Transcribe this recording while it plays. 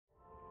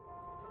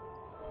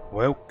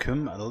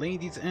Welcome,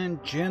 ladies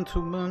and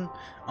gentlemen.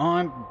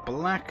 I'm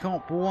Black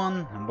Op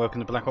 1, and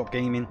welcome to Black Op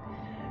Gaming.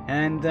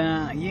 And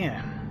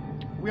yeah,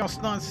 we are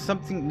starting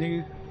something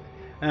new.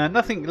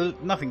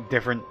 Nothing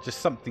different, just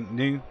something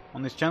new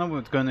on this channel.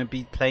 We're going to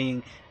be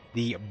playing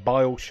the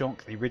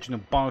Bioshock, the original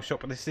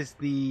Bioshock, but this is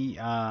the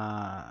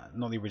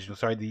not the original,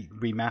 sorry, the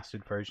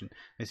remastered version.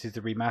 This is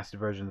the remastered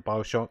version of the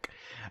Bioshock.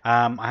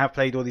 I have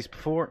played all these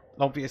before,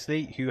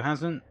 obviously. Who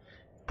hasn't?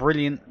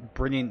 Brilliant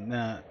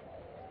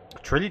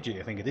trilogy,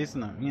 I think it is,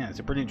 isn't it? Yeah, it's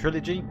a brilliant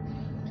trilogy.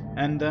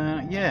 And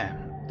yeah,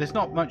 there's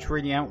not much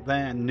really out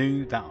there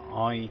new that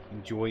I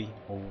enjoy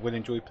or will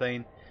enjoy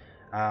playing.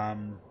 So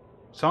I'm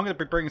going to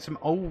be bringing some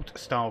old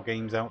style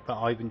games out that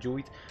I've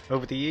enjoyed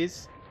over the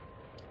years.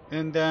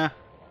 And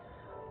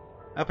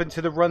up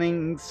into the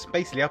runnings,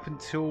 basically up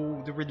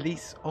until the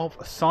release of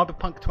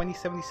Cyberpunk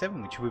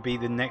 2077, which will be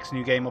the next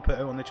new game I'll put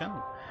out on the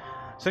channel.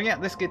 So yeah,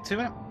 let's get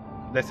to it.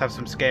 Let's have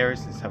some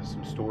scares, let's have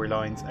some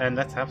storylines, and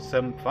let's have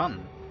some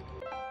fun.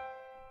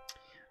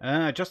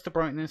 Adjust the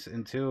brightness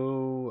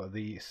until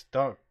the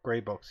dark grey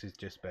box is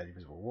just barely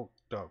visible. What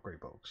dark grey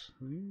box?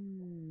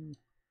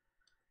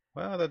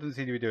 Well, that doesn't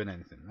seem to be doing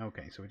anything.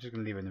 Okay, so we're just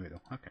going to leave it in the middle.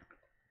 Okay.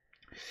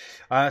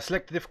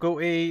 Select the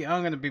difficulty.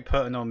 I'm going to be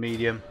putting on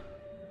medium.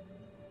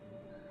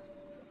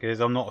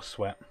 Because I'm not a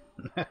sweat.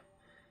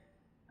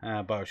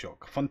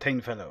 Bioshock.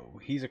 Fontaine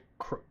Fellow. He's a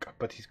crook,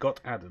 but he's got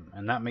Adam,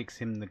 and that makes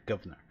him the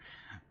governor.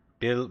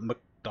 Bill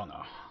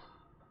McDonough.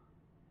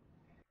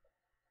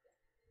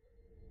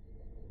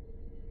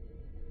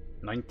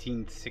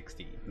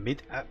 1960,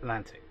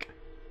 Mid-Atlantic.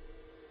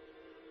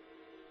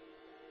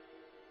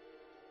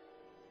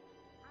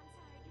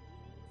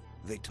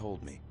 They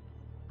told me,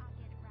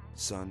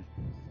 son,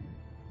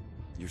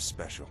 you're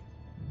special.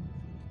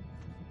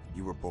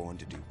 You were born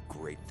to do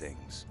great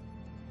things.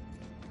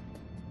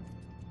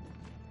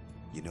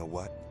 You know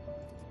what?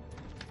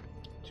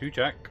 To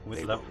Jack,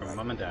 with love from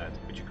Mum and Dad,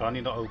 but you can't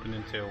not open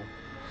until...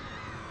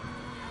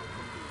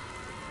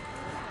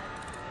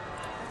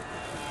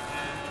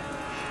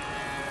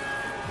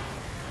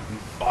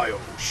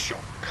 Bioshock.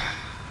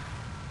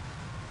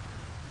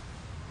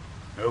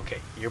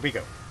 Okay, here we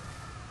go.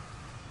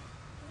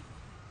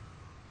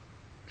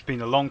 It's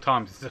been a long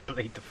time since I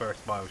played the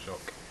first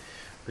Bioshock,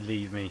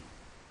 believe me.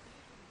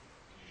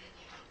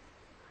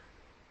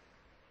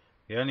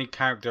 The only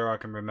character I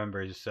can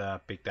remember is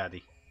Big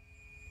Daddy.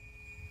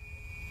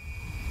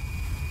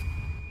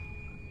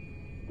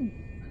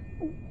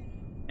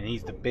 And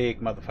he's the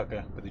big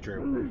motherfucker with the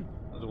drill.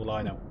 That's all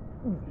I know.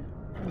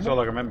 That's all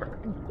I remember.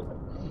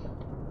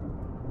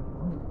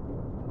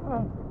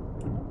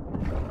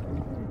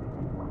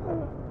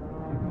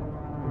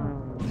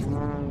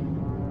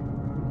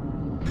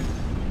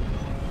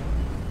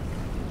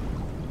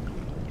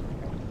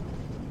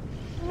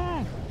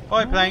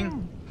 Bye,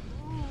 plane.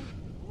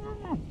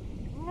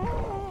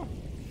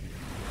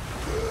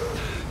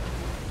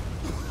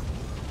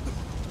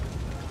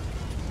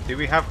 Do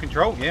we have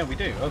control? Yeah, we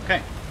do.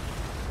 Okay.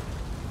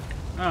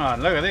 Oh,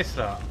 look at this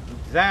lot.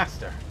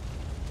 Disaster.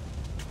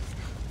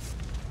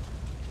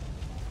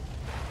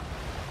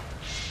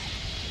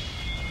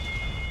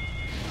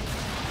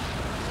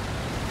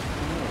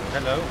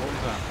 Hello, what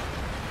was that?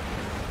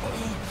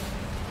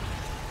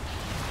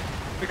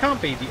 We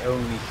can't be the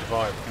only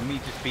survivor. Can we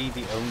just be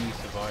the only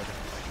survivor?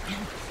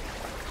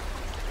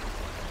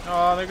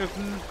 Oh, there goes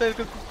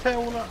the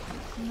tail.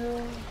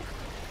 No.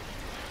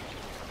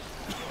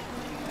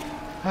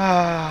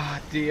 Ah,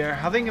 dear.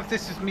 I think if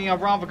this is me, I'd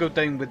rather go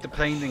down with the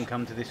plane than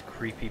come to this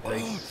creepy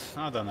place.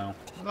 I don't know.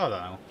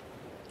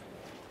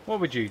 What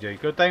would you do?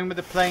 Go down with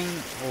the plane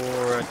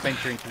or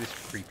adventure into this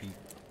creepy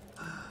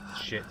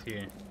shit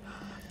here?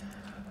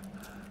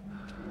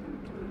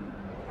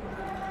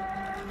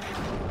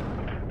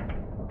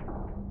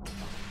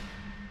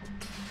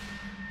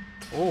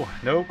 Oh,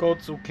 no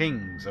gods or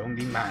kings,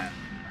 only man.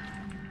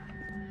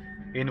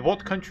 In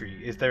what country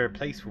is there a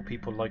place for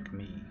people like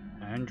me?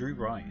 Andrew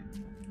Ryan.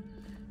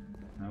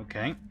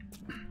 Okay.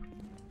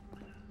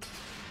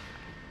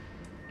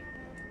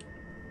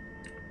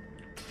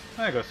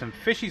 I got some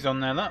fishies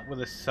on there, that, with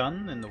the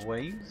sun and the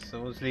waves.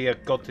 Obviously a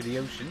god to the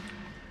ocean.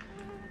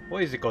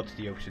 What is a god to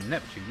the ocean?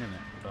 Neptune, isn't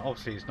it? But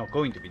obviously it's not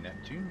going to be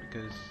Neptune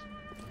because,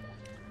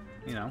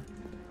 you know.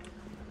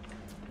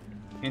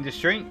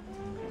 Industry.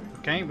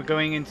 Okay, we're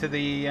going into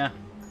the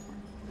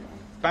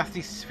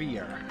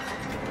bathysphere.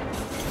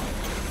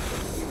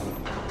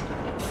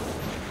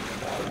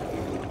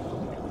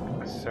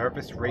 A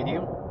surface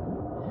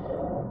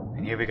radio.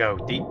 And here we go,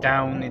 deep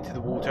down into the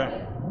water.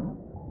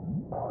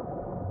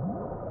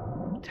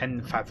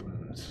 10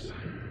 fathoms.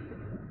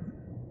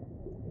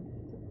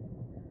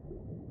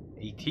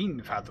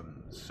 18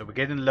 fathoms. So we're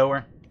getting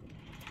lower.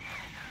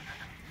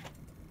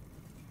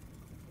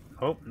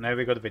 Oh, now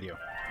we got a video.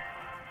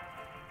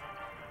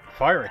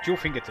 Fire at your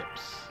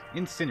fingertips.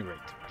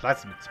 Incinerate.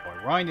 Plasmids by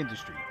Ryan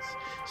Industries.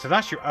 So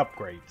that's your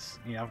upgrades.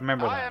 Yeah, I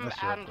remember that.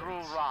 That's your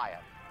Andrew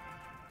Ryan,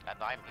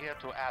 and I'm here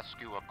to ask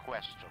you a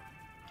question.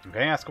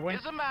 Okay, ask away.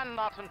 Is a man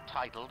not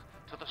entitled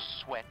to the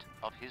sweat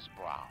of his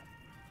brow?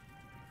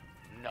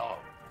 No,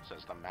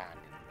 says the man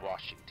in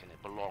Washington,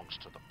 it belongs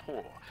to the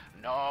poor.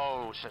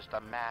 No, says the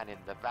man in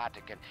the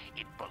Vatican,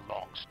 it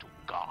belongs to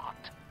God.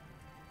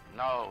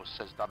 No,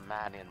 says the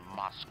man in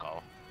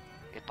Moscow,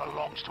 it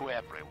belongs to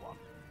everyone.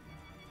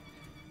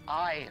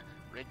 I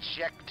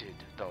rejected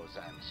those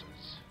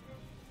answers.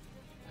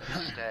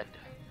 Instead,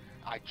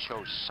 I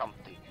chose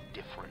something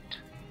different.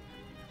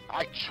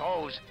 I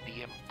chose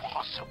the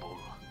impossible.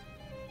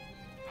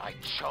 I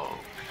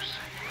chose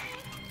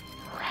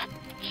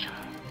Rapture.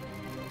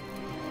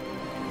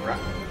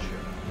 Rapture.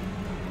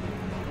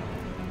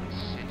 A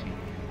city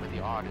where the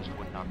artist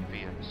would not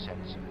fear the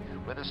censor,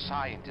 where the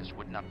scientist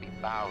would not be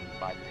bound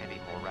by petty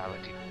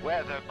morality,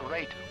 where the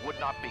great would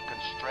not be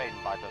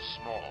constrained by the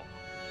small.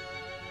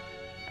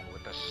 And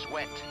with the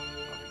sweat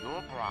of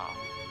your brow,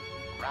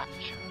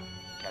 Rapture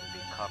can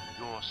become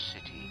your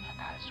city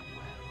as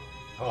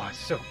well. Oh, it's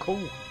so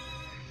cool.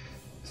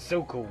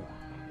 So cool.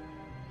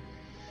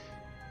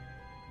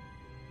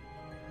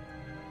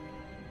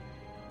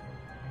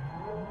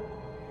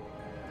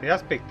 See,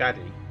 that's Big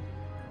Daddy.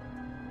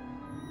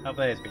 Up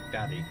there's Big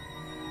Daddy.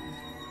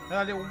 And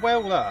a little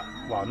well there.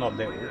 Well, not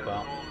little,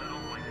 but...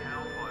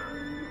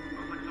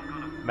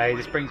 Mate,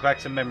 this brings back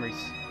some memories.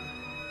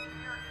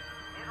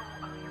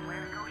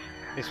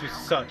 This was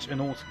such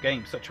an awesome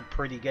game, such a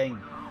pretty game.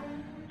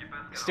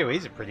 It still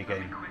is a pretty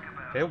game.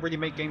 They don't really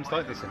make games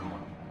like this anymore,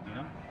 you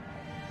know?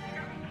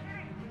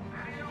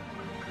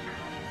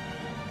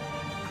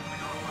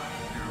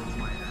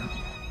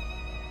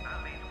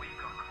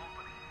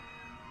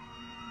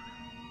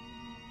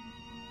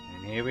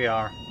 And here we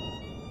are.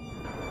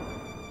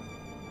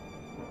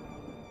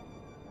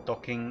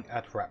 Docking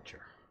at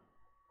Rapture.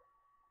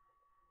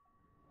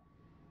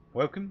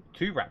 Welcome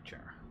to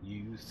Rapture.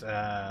 Use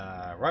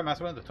right mouse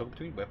button to toggle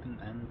between weapon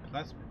and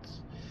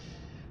plasmids.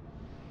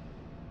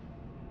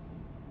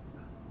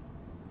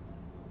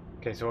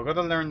 Okay, so I've got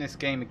to learn this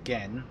game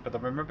again, but I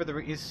remember there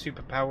is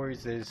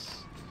superpowers,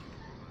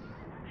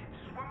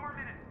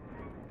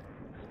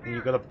 and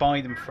you've got to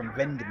buy them from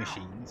vending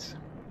machines.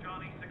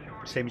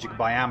 Same as you can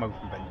buy ammo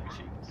from vending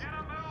machines.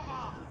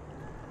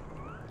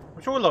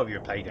 I'm sure a lot of you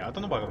have played it. I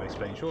don't know why I'm going to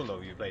explain. I'm sure a lot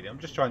of you have played it. I'm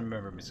just trying to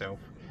remember myself.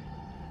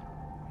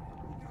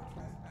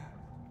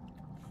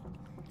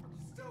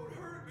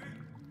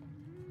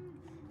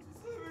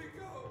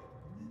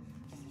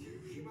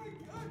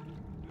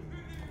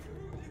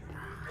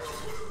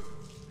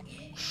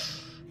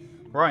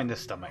 Right in the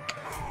stomach.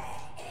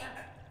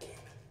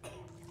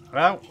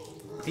 Well,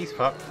 he's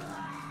fucked.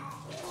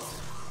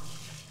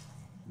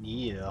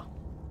 Yeah.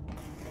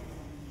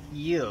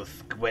 You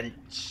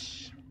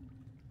squelch.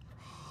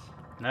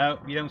 No,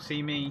 you don't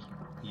see me.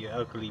 You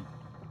ugly.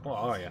 What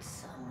are you?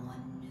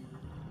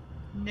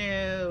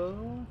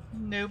 No,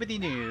 nobody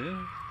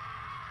knew.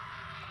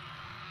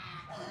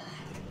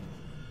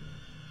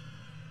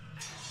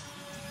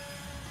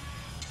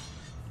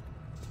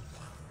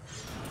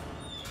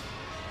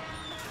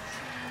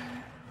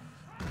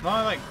 No,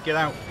 I like get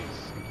out,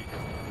 please. Thank you.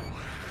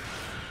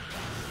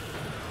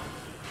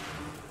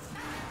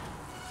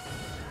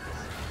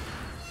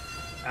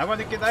 I want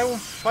to get out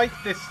and fight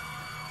this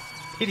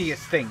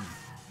hideous thing.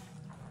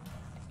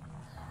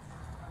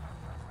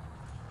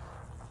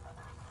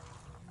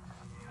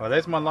 Well,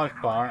 there's my life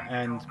bar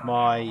and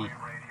my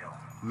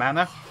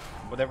mana,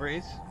 whatever it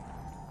is.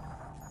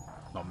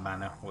 Not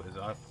mana, what is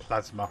it?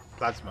 Plasma.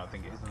 Plasma, I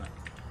think it is, isn't it?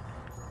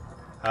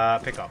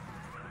 Pick up.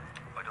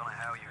 I don't know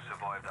how you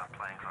survived that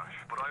plane crash,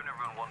 but I've never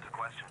been one to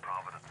question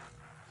Providence.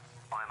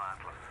 I'm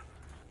Atlas,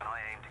 and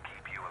I aim to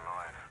keep you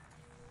alive.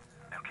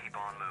 Now keep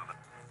on moving.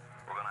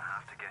 We're gonna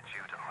have to get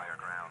you to higher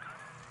ground.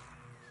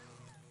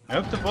 I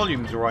hope the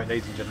volume's alright,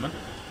 ladies and gentlemen.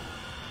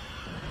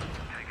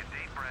 Take a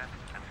deep breath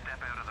and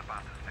step out of the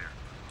bathysphere.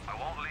 I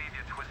won't leave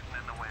you twisting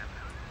in the wind.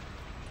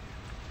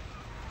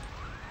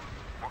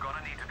 We're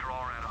gonna need to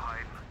draw out of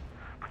hiding,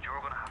 but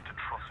you're gonna have to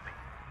trust me.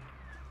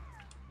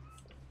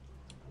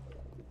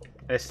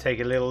 Let's take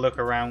a little look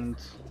around.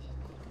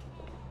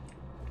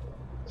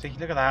 See,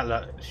 look at that,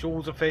 look.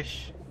 Shoals of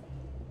fish.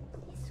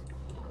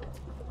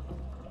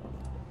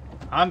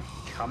 I'm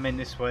coming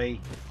this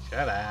way.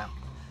 Shut up.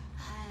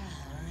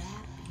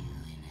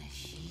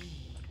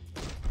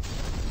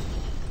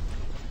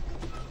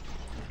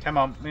 Come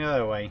on, the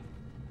other way.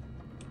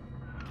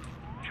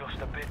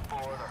 Just a bit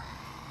further.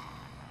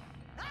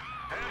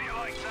 How do you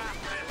like that,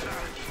 mister?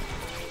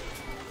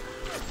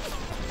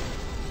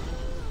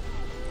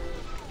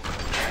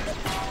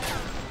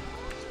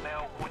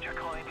 Now, would you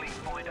kindly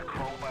find a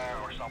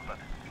crowbar or something?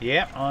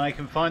 Yeah, I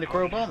can find a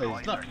crowbar.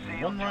 There's not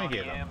one right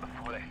here,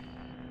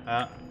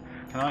 though.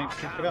 Can I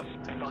pick it up?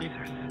 Thank you.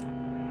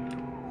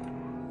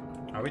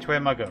 Oh, which way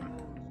am I going?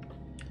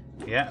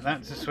 Yeah,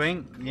 that's a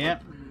swing. Yeah.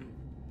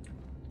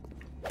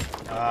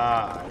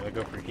 Ah, I gotta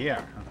go through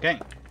here. Okay.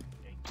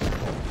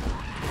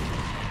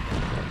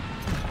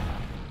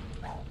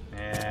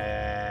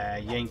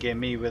 You ain't getting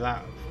me with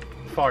that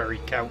fiery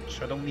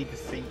couch. I don't need to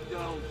see.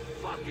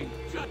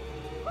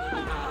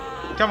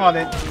 Come on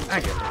in. I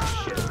get this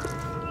shit.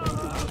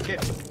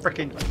 Get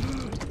frickin'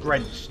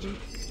 drenched.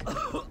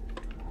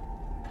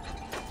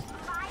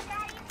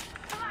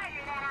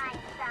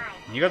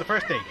 You got the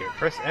first aid kit.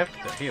 Press F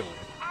to heal.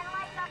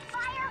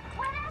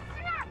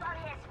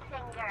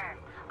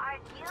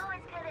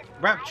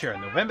 Rapture,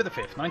 November the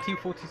 5th,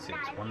 1946.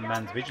 One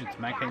man's vision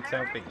to mankind's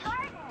salvation.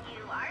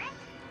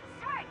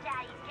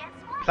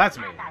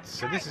 Plasmids.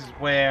 So this is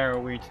where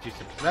we introduce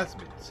the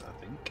plasmids,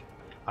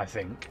 I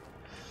think.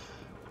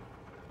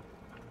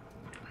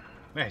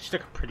 Yeah, just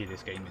look how pretty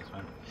this game is,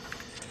 man.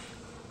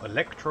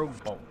 Electro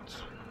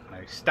bolt.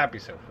 Now stab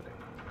yourself with it.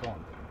 Go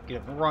on. Get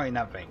it right in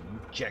that vein.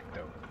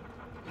 Injecto.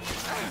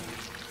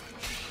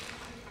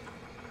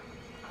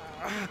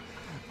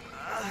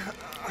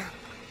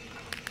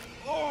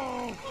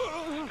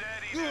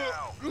 Steady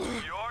now.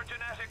 Your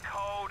genetic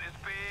code is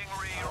being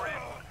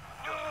rewritten.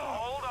 Just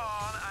hold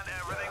on and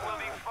everything will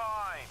be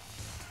fine.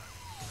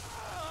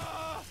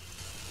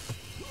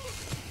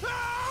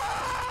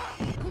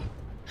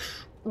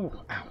 Ooh,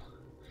 ow.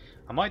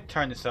 I might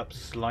turn this up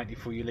slightly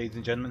for you, ladies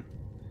and gentlemen.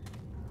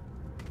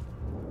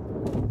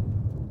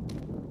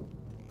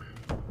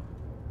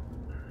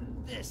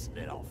 This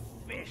little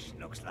fish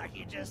looks like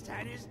he just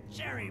had his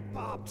cherry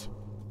popped.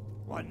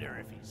 Wonder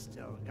if he's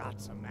still got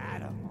some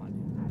Adam on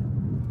him.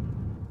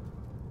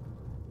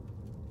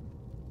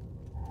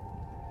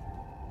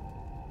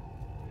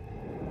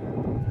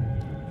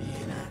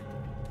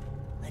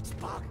 Let's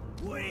buck.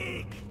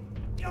 Weak!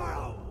 You're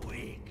a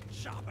weak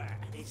chopper.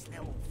 This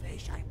little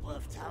fish ain't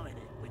worth towing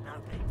it with no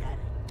big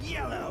daddy.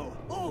 Yellow!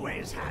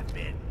 Always have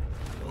been.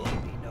 You'll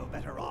be no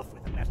better off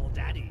with a metal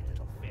daddy,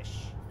 little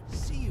fish.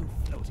 See you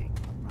floating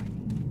upright.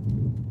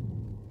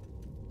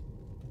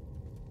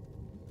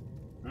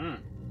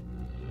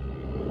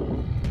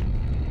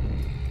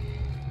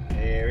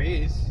 There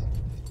he is.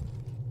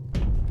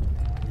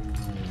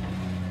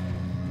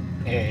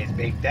 There's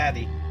Big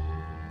Daddy.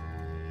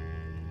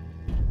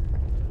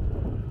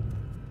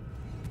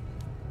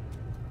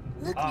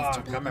 Look, Oh, Mr. I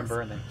can't remember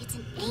her name. It's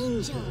an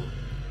angel.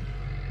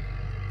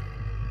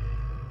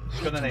 What's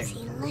I got a can name? see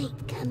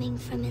light coming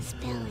from his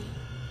belly.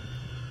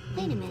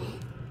 Wait a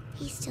minute.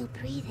 He's still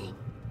breathing.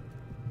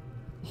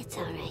 It's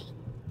alright.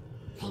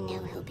 I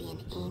know he'll be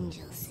an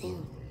angel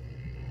soon.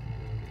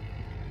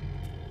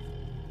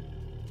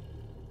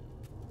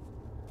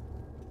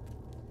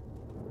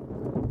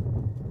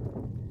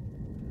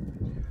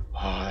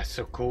 Oh, that's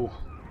so cool.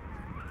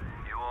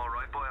 You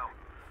alright, boyo?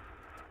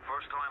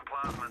 First time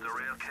plasmid's a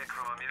real kick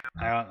from a mutant.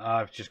 Hang on,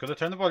 I've just got to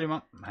turn the volume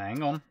up.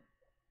 Hang on.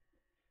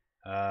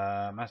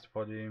 Master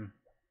volume.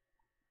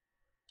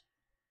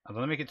 I don't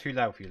want to make it too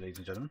loud for you, ladies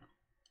and gentlemen.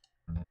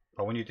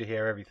 I want you to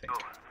hear everything.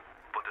 But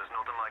there's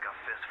nothing like a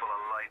fistful of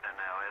lightning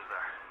now, is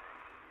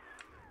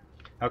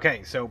there?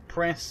 Okay, so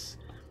press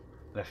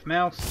left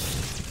mouse.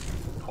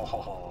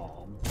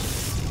 Oh,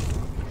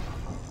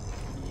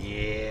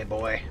 yeah,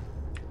 boy.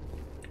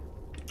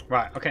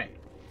 Right, okay.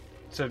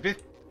 So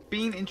we've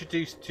been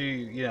introduced to,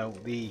 you know,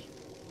 the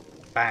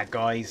bad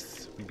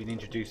guys. We've been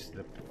introduced to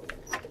the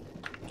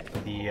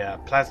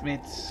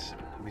plasmids.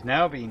 We've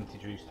now been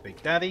introduced to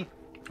Big Daddy.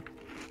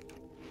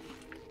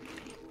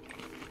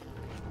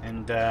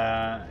 And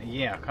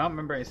yeah, I can't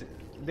remember. Is it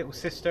Little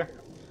Sister?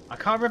 I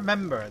can't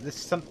remember. There's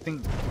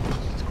something.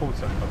 It's called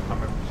something, but I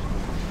can't remember.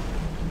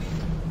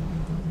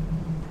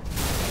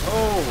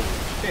 Oh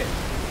shit!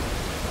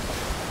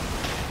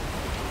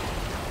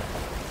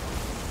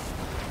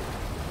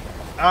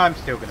 I'm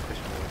still gonna push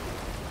forward.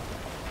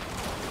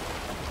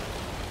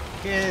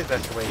 Yes,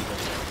 that's the way you go.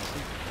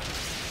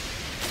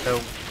 So,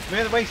 move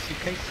out of the way,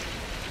 suitcase.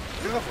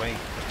 Move out of the way.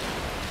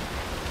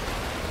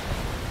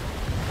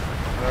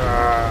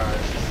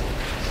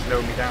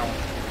 Slow me down.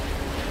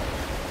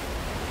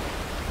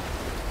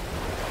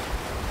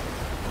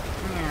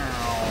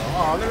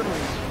 Oh, look at all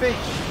these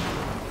fish.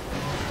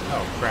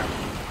 Oh, crap.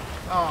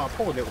 Oh,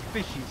 poor little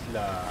fishies,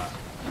 la.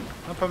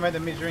 I'll put them out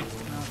of misery.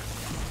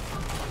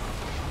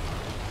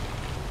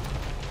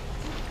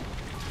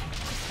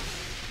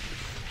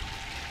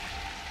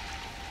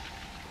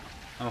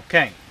 No.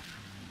 Okay.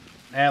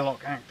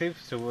 Airlock active,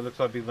 so it looks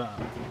like we've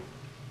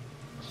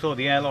saw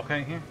the airlock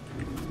out here.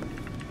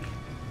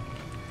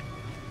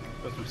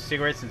 Got some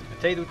cigarettes and some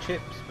potato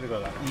chips. What have we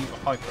got? That Eve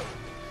Hypo.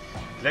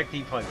 Select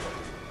Eve Hypo.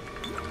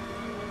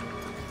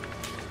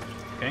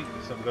 Okay,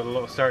 so we've got a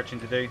lot of searching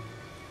to do.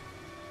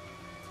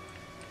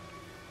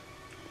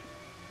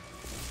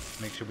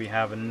 Make sure we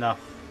have enough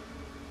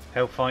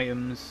health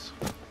items,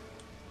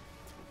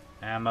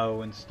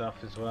 ammo and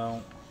stuff as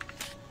well.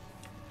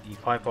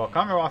 Eve Hypo. I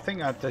can't remember. I think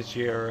that does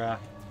your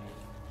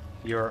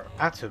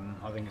atom.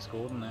 I think it's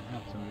called, isn't it?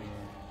 Atom.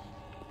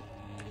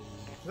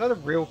 Is that a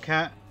real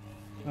cat?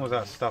 Or was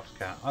that a stuffed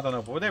cat? I don't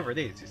know, but whatever it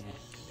is,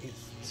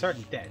 it's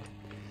certainly dead.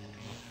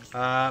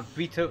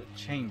 Veto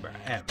chamber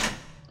M.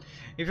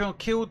 If you're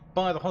killed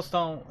by the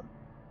hostile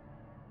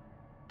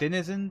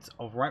denizens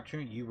of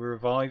Rapture, you were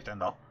revived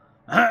and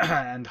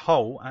and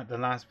whole at the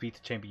last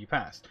Vita chamber you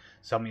passed.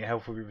 Some of your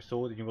health will be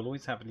restored, and you will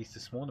always have at least a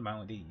small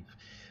amount of Eve.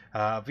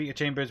 Vita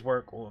chambers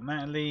work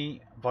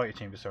automatically. Vita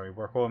chambers, sorry,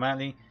 work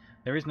automatically.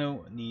 There is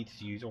no need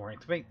to use or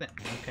activate them.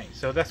 Okay,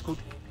 so that's called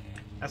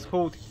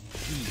Eve.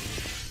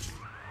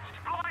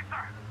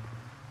 Splicer!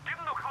 Give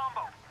him the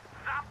combo.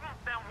 Zap him,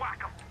 then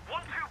whack him.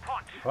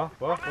 What?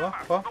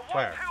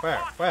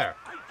 Where?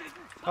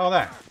 Oh,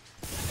 there.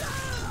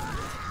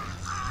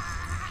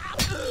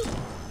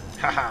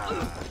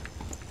 Haha.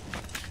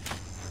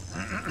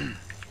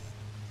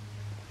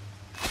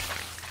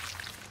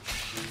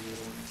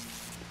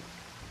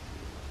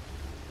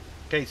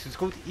 Okay, so it's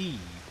called Eve.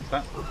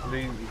 That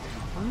blue.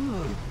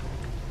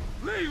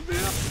 Leave me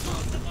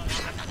alone!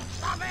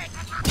 Stop it!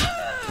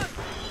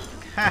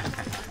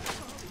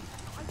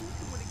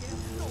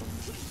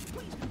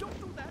 Don't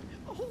do that.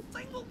 The whole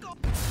thing will go.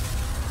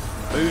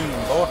 Boom,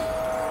 boy.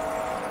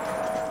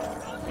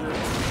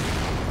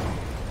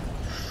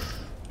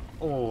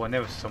 Oh, and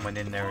there was someone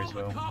in there as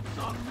well. Cops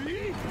on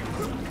me.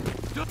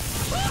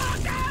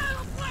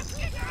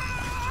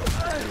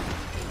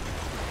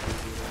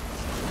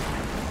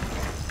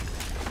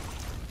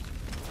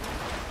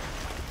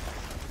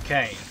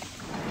 Okay.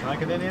 Can I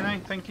get in here now?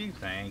 Thank you.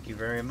 Thank you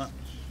very much.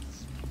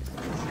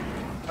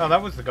 Oh,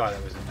 that was the guy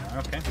that was in there.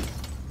 Okay.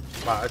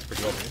 Wow, that's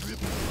pretty obvious.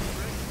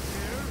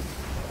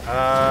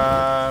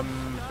 So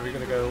we're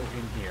gonna go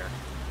in here.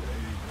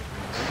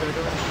 We're gonna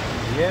go in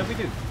here. Yeah, we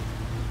do.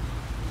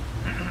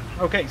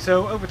 Okay,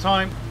 so over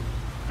time.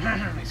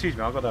 Excuse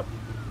me, I've got a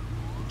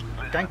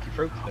ganky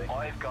throat today.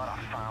 I've got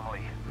a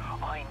family.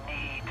 I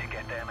need to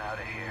get them out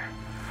of here.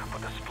 But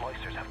the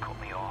splicers have cut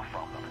me off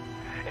from them.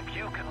 If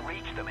you can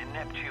reach them in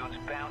Neptune's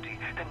bounty,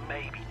 then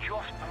maybe,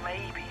 just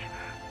maybe.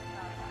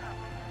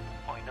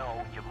 I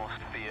know you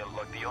must feel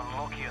like the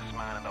unluckiest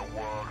man in the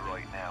world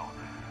right now.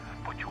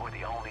 But you're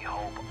the only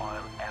hope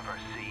I'll ever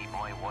see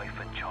my wife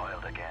and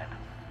child again.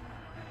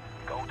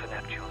 Go to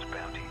Neptune's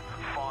bounty.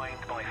 Find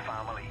my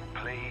family,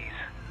 please.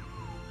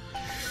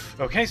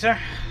 Okay, sir.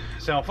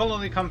 So I'll follow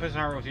the compass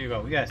arrow as you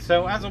go. Yeah,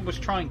 so as I was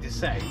trying to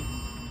say...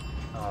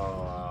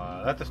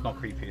 that's not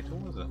creepy at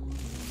all, is it?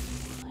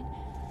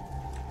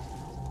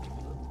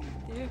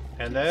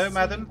 Hello,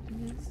 madam?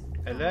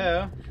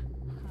 Hello?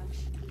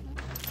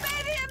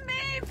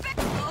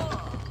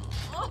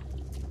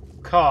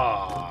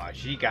 Gosh,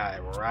 she got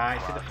it right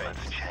to the face.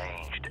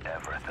 Changed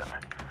everything.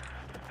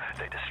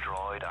 They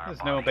destroyed our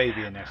There's no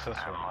baby in there, so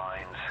that's our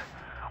right. minds.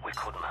 We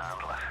couldn't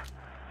handle it.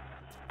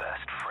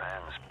 Best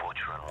friends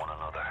butchering one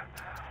another.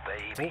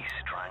 Babies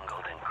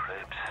strangled in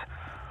cribs.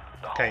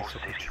 The Okay, whole so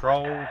city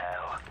control went to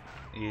hell.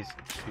 is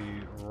to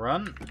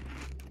run.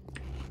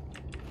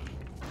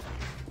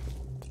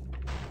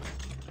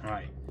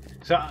 Right.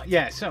 So,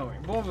 yeah, so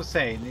what I was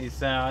saying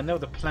is I know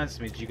the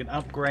plasmids you can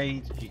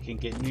upgrade, you can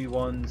get new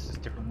ones, there's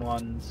different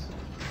ones.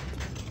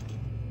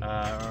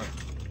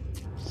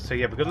 So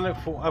yeah, we're going to look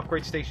for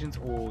upgrade stations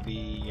or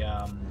the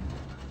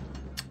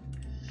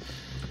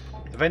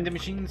vending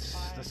machines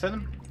that sell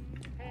them.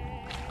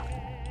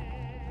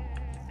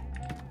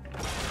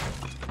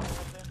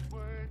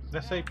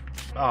 Let's say,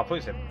 oh, I thought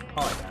it said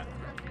pie that.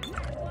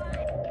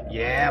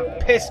 Yeah,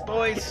 piss,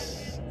 boys!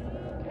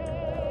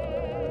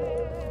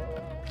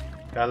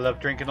 Gotta love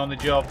drinking on the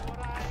job.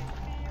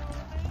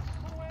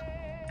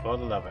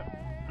 Gotta love it.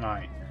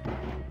 Alright.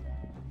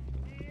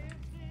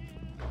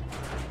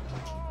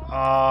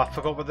 Ah, I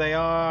forgot what they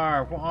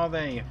are. What are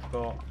they? I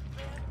forgot.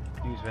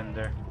 News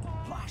vendor.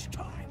 Last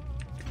time.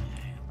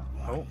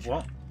 Oh,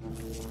 what?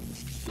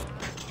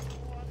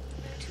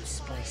 Too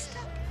spliced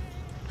up.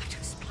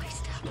 Too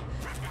spliced up.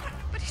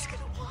 But he's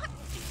gonna want me.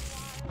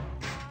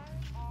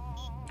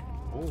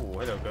 Oh,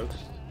 hello,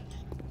 ghost.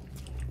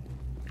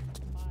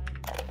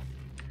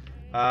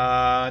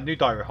 New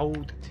diary.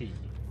 Hold T.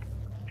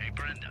 Hey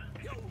Brenda,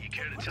 you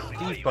care to tell me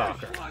Steve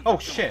Barker. Oh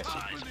shit. Now,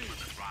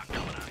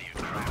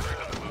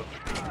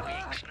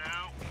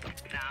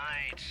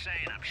 I ain't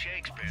saying I'm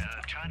Shakespeare.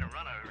 I'm trying to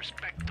run a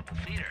respectable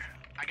theater.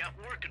 I got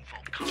working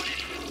folk coming in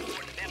more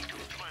than them two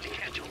trying to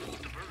catch a little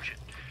diversion.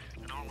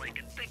 And all they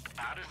can think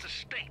about is the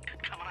stink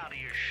coming out of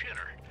your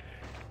shitter.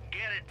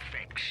 Get it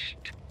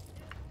fixed.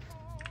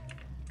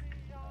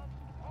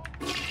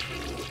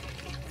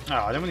 Oh,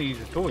 I don't want to use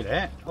the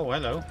toilet. Oh,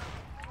 hello.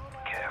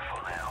 Careful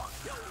now.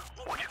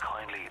 Would you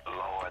kindly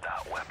lower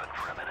that weapon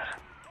for a minute?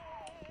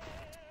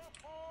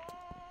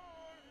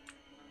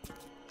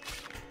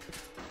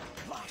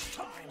 Last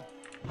time.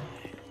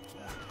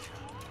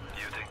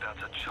 You think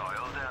that's a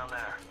child down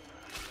there?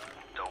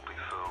 Don't be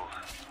fooled.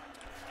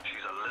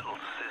 She's a little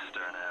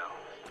sister now.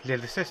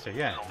 Little sister,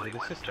 yeah. Somebody Little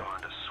went sister. and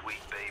turned a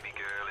sweet baby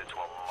girl into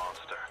a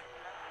monster.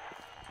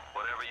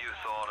 Whatever you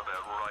thought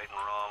about right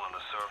and wrong on the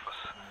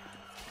surface,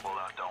 well,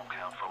 that don't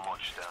count for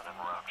much down in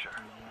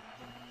Rapture.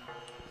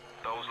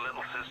 Those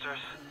little sisters,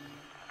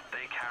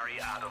 they carry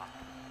Adam,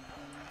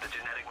 the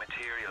genetic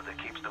material that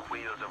keeps the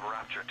wheels of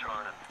Rapture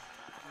turning.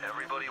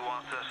 Everybody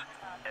wants it,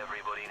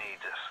 everybody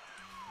needs it.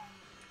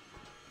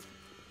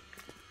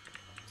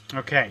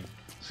 Okay.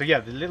 So yeah,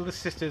 the little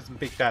sisters and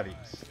big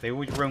daddies. They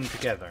always roam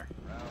together.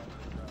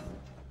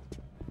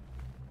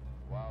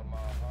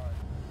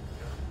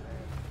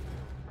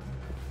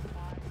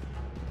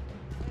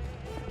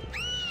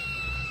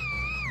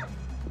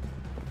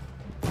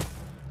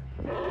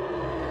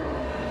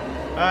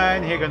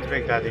 And here comes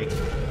Big Daddy.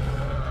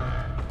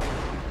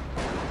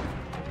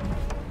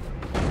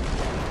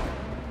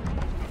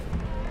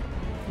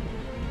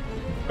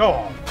 Go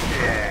on.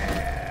 Yeah.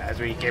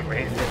 we keep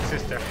hitting the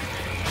sister.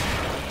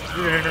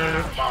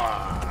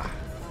 Ah,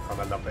 oh,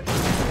 I love it.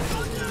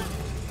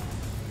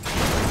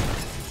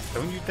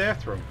 Don't you dare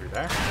throw him through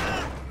there.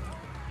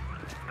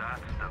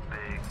 That's the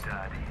big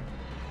daddy.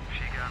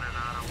 She got it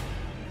on him.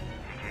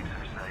 He keeps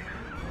her safe.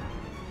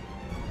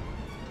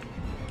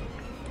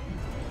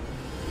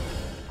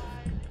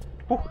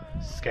 Whew,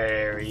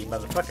 scary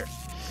motherfucker.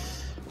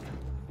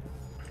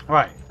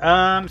 Right,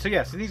 so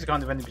yeah, so these are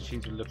kind of vending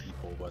machines we're looking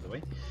for, by the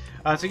way.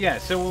 So yeah,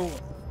 so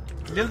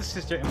Little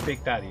Sister and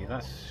Big Daddy,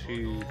 that's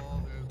who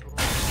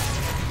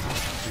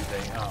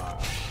they are.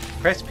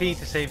 Press P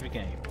to save the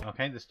game.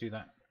 Okay, let's do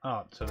that.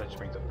 Oh, so that just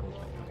brings up pause.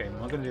 Okay, I'm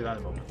not going to do that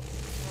in a moment.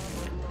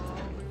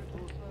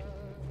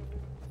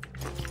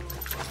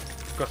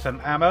 Got some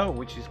ammo,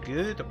 which is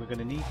good. We're going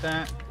to need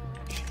that.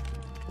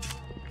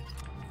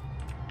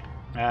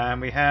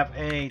 And we have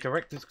a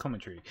director's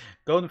commentary.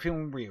 Golden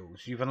Film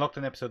Reels. You've unlocked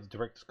an episode of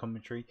director's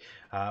commentary.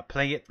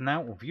 Play it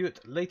now or view it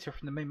later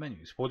from the main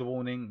menu. Spoiler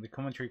warning, the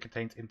commentary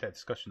contains in-depth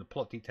discussion of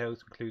plot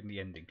details, including the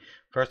ending.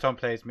 First time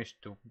players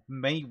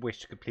may wish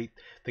to complete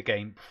the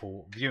game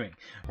before viewing.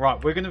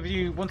 Right, we're going to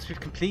view, once we've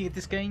completed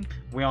this game,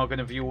 we are going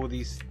to view all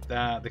these,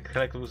 the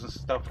collectibles and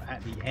stuff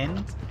at the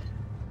end.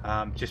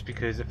 Just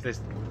because if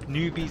there's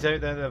newbies out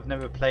there that have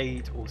never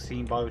played or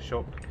seen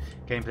Bioshock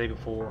gameplay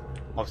before,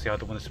 obviously I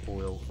don't want to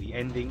spoil the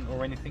ending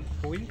or anything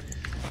for you.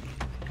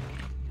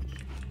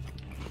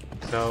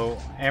 So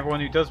everyone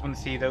who does want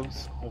to see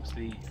those,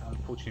 obviously,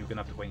 unfortunately, we're going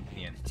to have to wait until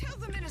the end. Tell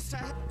the minister,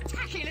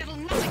 tacky little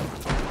nothing.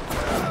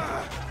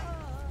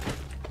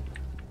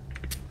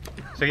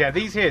 So yeah,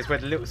 these here is where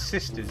the little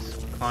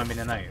sisters climb in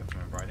and out, if I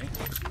remember rightly.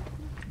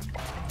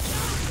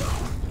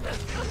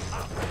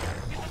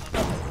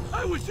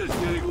 I was just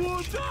getting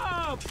warmed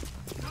up!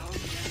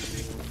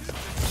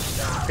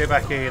 Get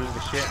back here, you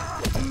little shit.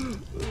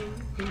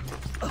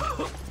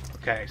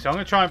 Okay, so I'm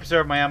going to try and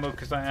preserve my ammo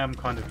because I am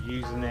kind of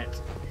using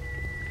it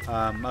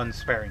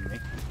unsparingly.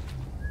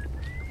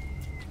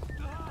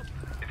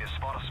 If you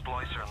spot a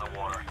splicer in the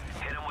water,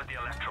 hit him with the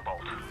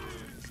electrobolt.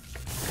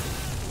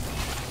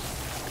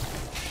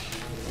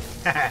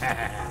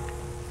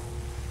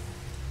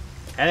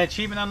 And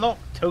achievement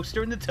unlocked,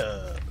 toaster in the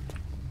tub.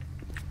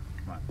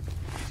 Right.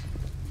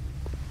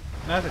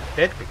 That's a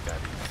dead Big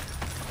Daddy.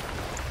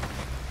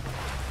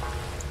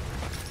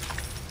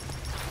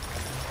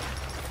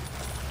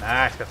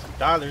 Nice, got some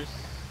dollars.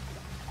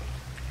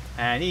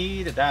 I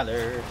need a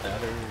dollar.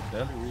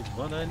 Dollar is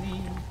what I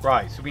need.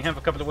 Right, so we have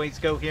a couple of ways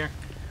to go here.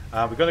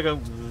 We've got to go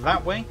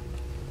that way.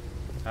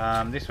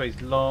 This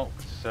way's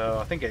locked, so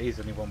I think it is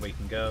only one way you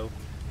can go.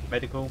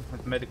 Medical,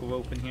 with medical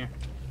open here.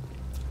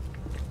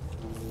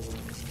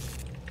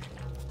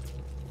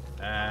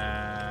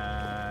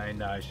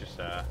 No, it's just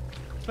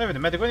it's not even a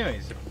medical anyway,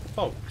 it's a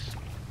box.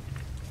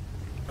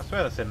 I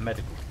swear that said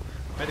medical.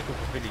 Medical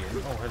pavilion.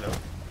 Oh, hello.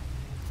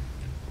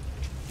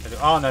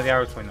 Oh no, the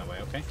arrow's pointing that way,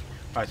 okay.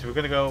 Alright, so we're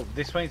gonna go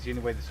this way, it's the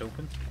only way that's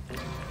open.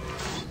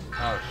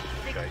 Oh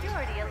shit.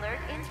 Security alert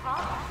in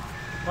progress.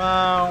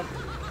 Well,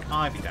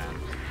 I be damned.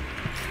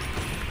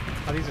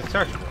 Oh, these are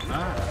searchable.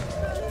 Ah.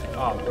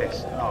 Oh,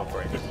 piss. Oh,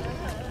 great.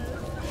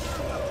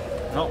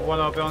 Not what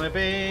I'm gonna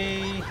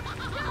be.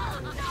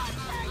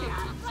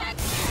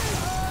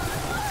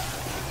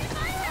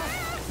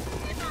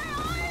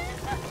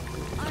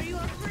 Are you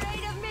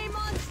afraid of me,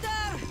 monster?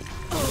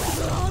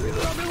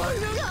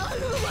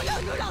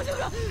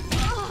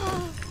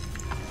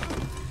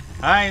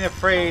 I ain't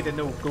afraid of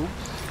no ghosts.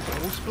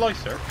 Oh,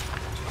 splicer.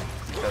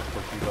 That's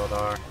what you lot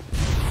are.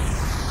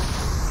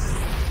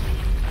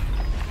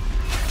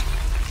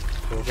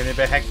 So we're getting a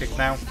bit hectic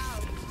now.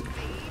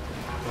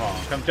 Come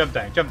on, come jump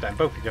down,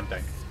 both of you jump down.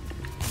 It's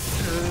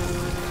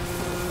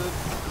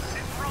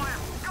Ryan!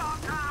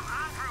 Goddamn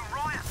Andrew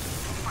Ryan!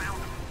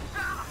 Found him!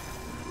 Damn it!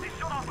 They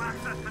shut off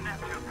access to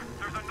Neptune.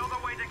 There's another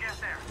way to get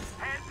there.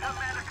 Head to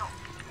medical.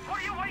 What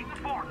are you waiting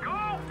for? Go!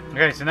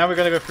 Okay, so now we're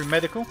gonna go through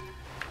medical.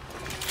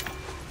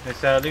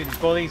 Let's loot these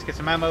bodies, get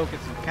some ammo, get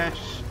some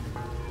cash.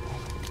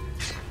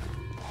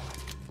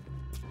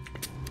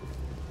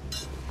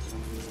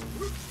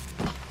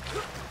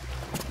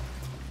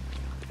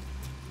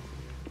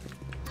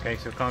 Okay,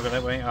 so can't go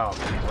that way. Oh,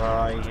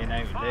 right, you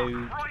know,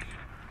 loot. Christ!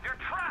 You're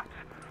trapped!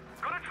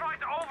 Gonna try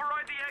to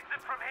override the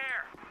exit from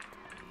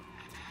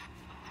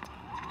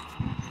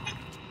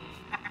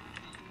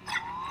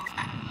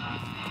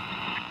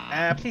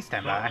here. Please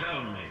stand So by.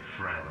 tell me,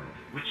 friend,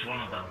 which one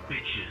of the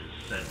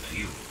bitches sent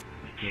you?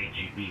 The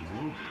KGB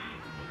wolf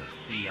or the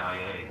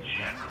CIA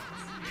jackal?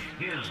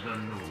 Here's the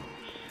news.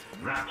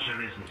 Rapture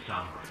isn't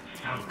some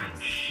sunken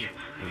ship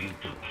for you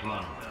to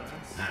plunder.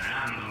 And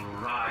Andrew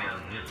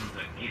Ryan isn't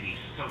a giddy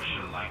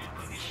socialite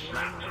to be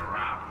slapped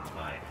around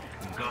by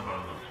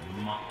government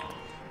muscle.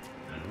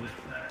 And with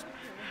that,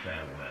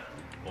 farewell.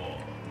 Or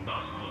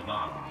das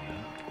Levine,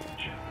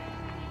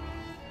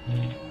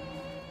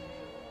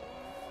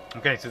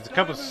 Okay, so there's a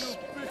couple of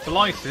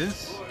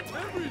slices.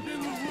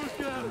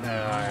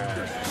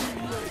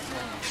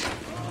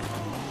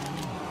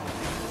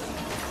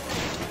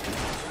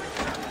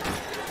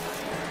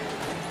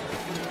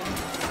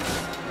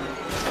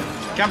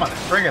 Come on,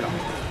 bring it on.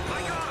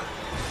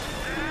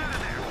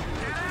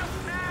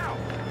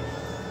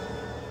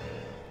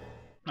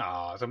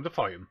 Ah, something to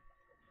fight him.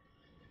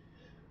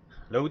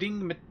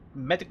 Loading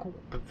medical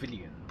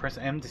pavilion. Press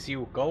M to see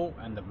your goal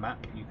and the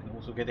map. You can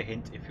also get a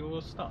hint if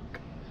you're stuck.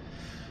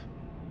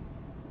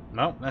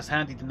 Well, that's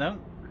handy to know.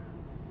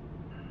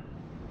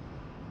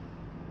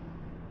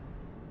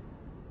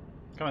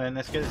 Come on then,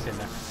 let's get this in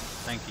there.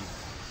 Thank you.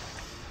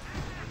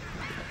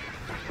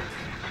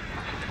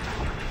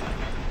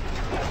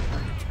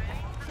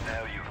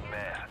 Now you've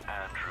met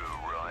Andrew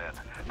Ryan,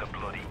 the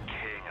bloody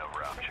king of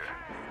Rapture.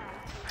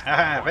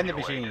 Ah, vending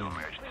machines.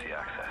 Emergency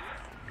access.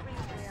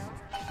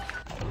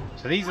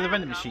 So these are the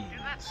vending machines.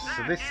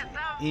 So this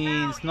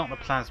is not the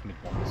plasmid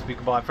one. So we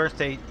can buy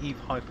first aid, Eve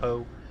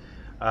hypo,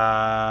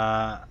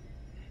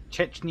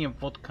 Chechnya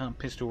vodka,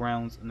 pistol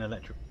rounds, and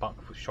electric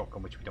buck for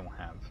shotgun, which we don't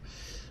have.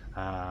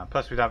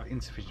 Plus we have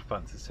insufficient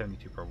funds at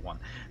 72 per 1.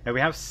 Now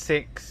we have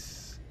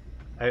 6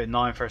 out of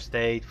 9 first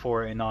aid,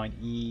 4 out of 9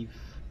 Eve.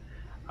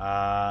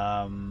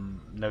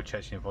 No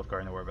Chechnya vodka,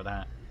 I don't worry about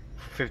that.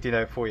 15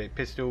 out of 48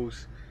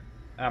 pistols.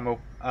 Ammo.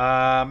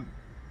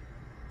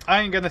 I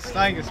ain't gonna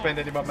spend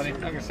any more money. I'm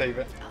gonna save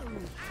it.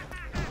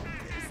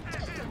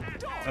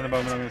 At the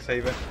moment, I'm gonna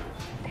save it.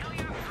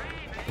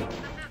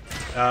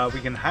 We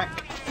can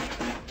hack.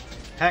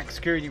 Hack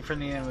security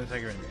friendly enemies.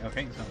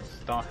 Okay, so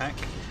start hack.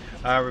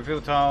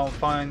 Reveal tile.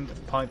 Find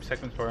pipe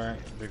segments for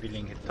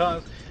revealing hidden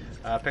tiles.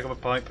 Pick up a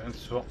pipe and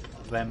swap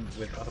them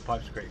with other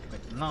pipes to create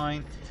connected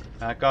line.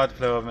 Guard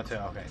flow of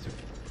material. Okay, so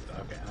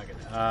okay, I get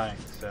it. Alright,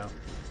 so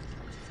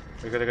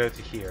we're gonna go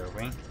to here, are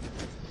we?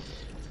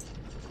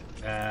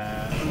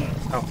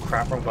 Oh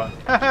crap, wrong button.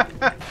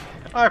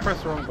 I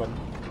pressed the wrong button.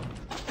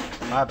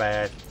 My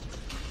bad.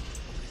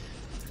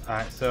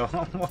 Alright, so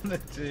I want to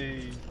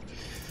do...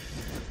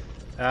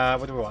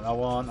 what do we want? I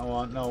want, no,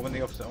 I want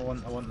the opposite. I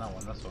want that one,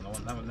 that's the one. I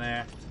want that one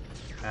there.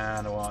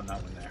 And I want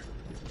that one there.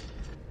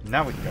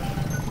 Now we can go.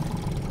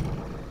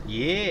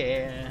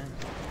 Yeah!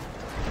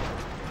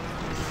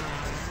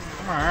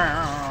 Come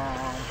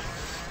on!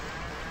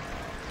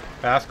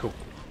 That's cool.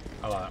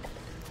 I like it.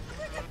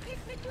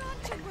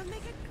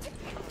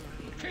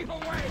 Keep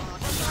away!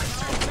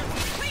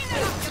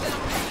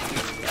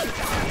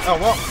 Oh,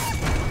 what?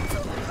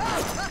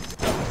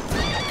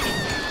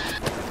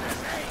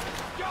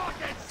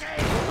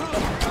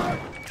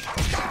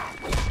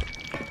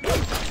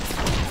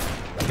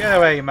 Get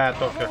away, you mad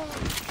doctor.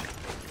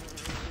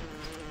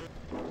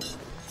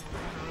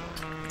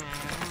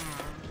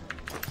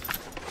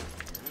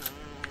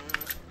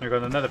 We've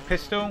got another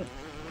pistol.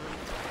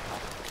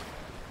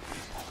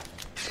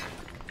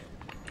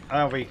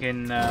 Oh, we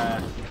can, I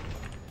don't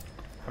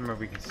remember if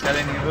we can sell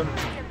any of them.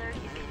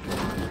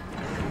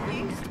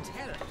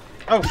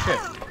 Oh shit!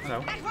 Hello.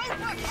 If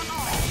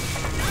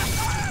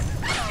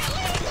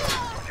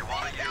you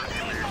want to use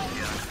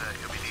emergency access,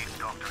 you'll be needing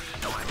Dr.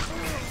 Steinman.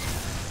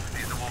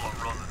 He's the one that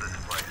runs this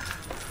place.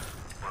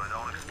 But I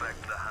don't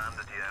expect him to hand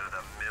it to you out of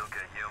the milk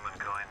of human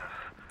kindness.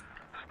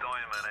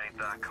 Steinman ain't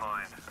that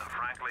kind. And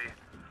frankly,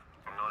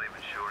 I'm not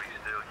even sure he's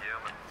still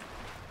human.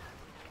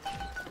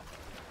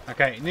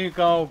 Okay, new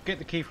goal, get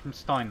the key from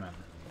Steinman.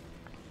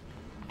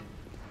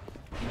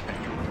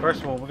 First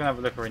of all, we're gonna have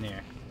a look in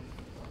here.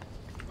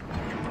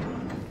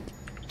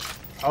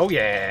 Oh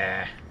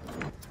yeah!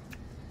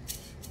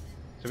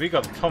 So we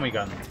got the Tommy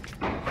gun.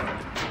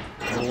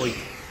 Boy.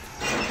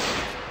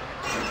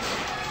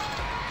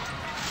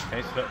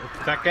 Okay, so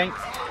what's that game?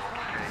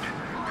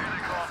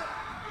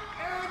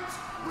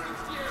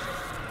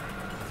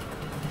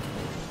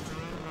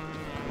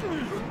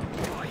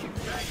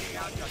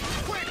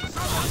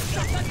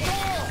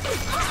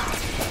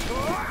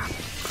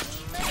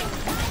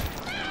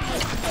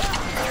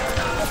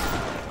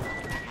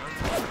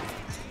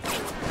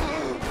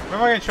 Where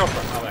am I getting shot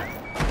from? Oh, there.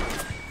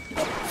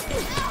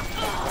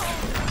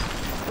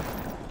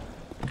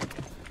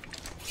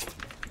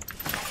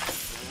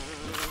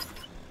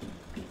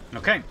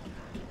 Okay.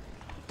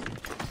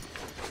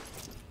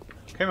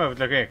 Came over to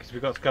look here because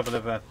we've got a couple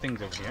of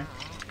things over here.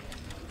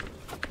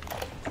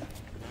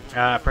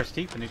 Press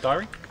T for new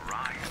diary.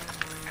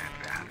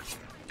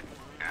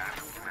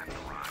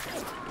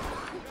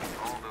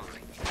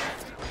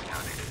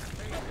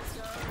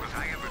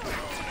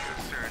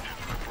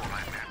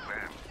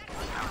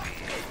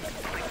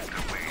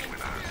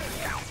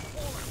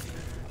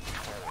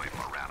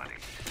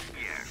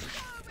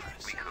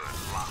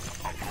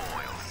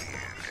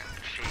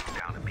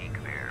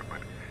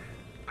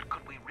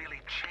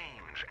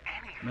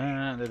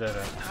 No,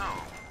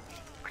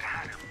 but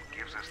Adam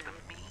gives us the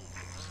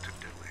means to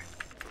do it.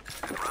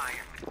 And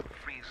Ryan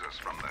frees us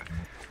from the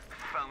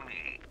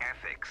phony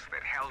ethics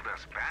that held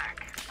us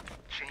back.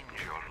 Change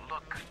your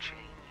look,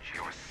 change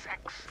your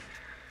sex,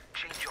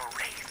 change your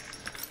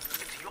race.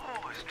 It's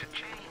yours to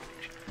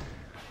change.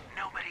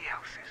 Nobody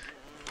else's.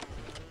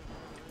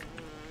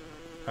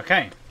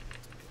 Okay.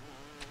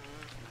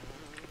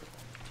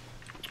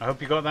 I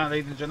hope you got that,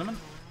 ladies and gentlemen.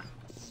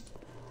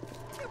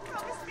 You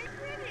promised me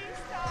pretty,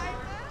 Simon.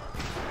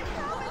 You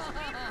promised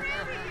me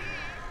pretty.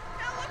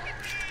 Now look at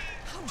me.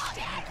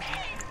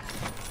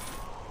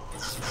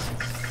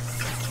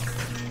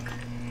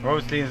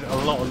 Obviously, there's a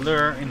lot of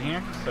lure in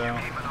here, so. Even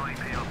I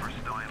pay for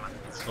Steinman.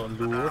 It's a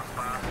lure. That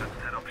bastard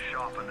set up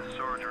shop in the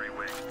surgery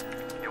wing.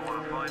 You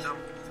want to find him?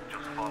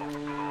 Just follow the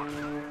blood.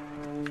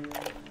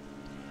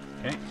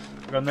 Okay,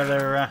 got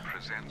another.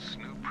 Presents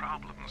new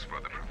problems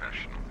for the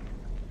professional.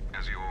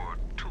 As your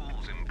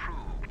tools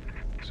improve,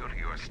 so do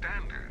your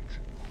standards.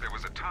 There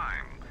was a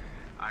time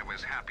I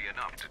was happy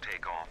enough to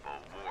take off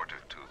a wart or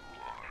two,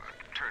 or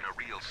turn a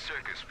real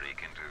circus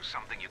freak into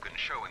something you can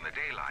show in the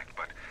daylight,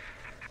 but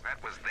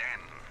that was then,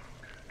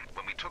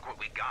 when we took what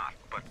we got.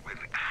 But with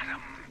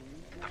Adam,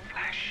 the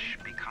flesh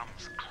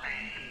becomes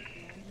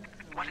clay.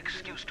 What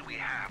excuse do we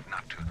have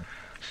not to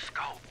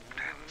sculpt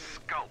and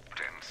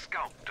sculpt and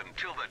sculpt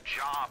until the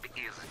job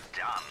is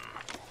done?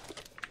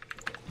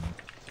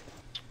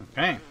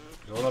 Okay,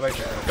 it's all about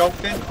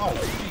sculpting. Oh,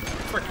 Jesus,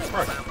 frickin'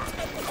 Christ.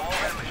 All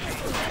them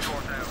machines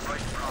sort out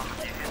right from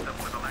you hit them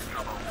with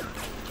electrobolts.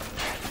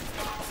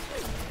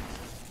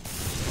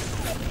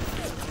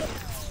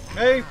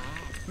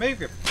 Move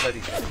your bloody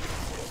thing.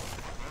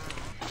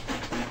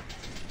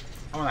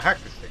 I want to hack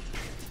this thing.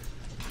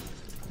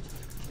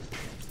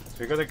 So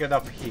we gotta get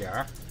up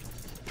here.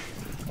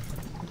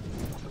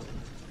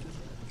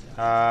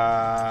 No,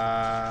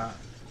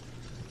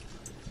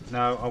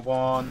 I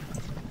want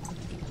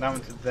that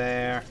one to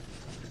there.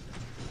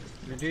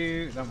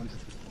 That one to...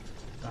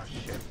 Oh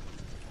shit.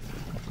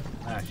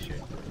 Ah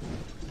shit.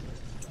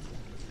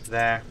 To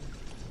there.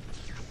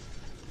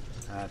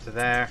 To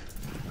there.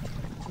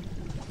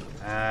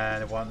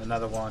 And I want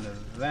another one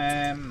of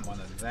them, one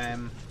of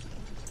them,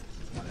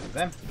 one of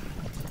them.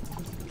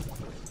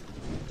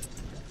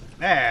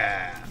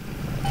 There!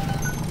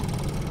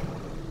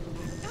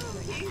 Oh,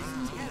 he's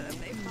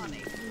terribly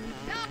funny.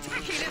 Now,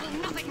 tricky little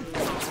nothing.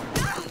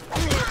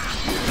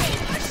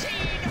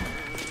 Machine!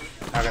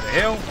 I got a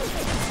hill.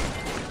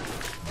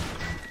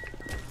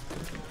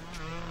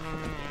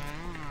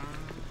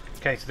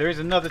 Okay, so there is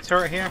another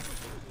turret here.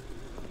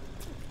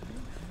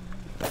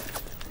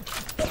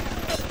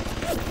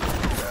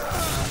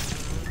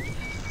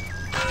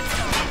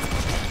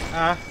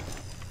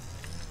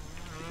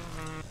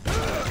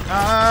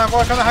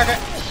 Why can't I hack it?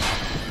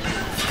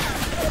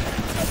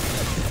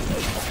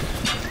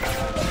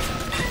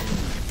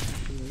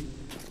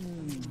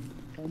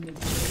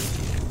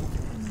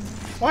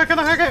 Why can't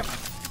I hack it?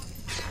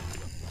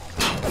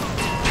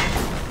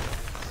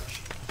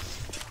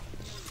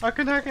 I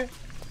can hack it.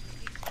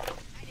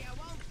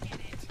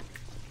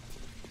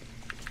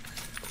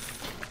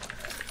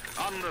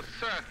 On the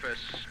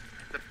surface,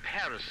 the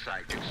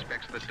parasite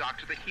expects the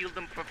doctor to heal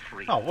them for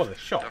free. Oh, what a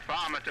shot. The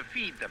farmer to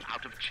feed them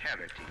out of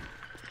charity.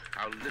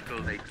 How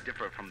little they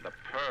differ from the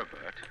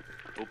pervert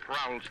who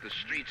prowls the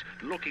streets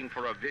looking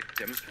for a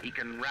victim he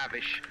can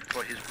ravish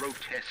for his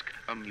grotesque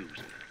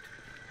amusement.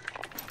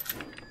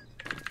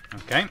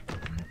 Okay.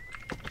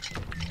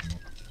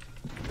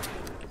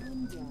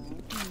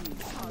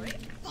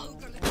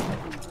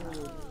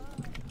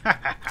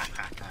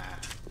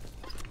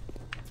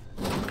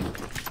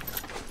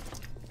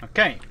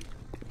 Okay.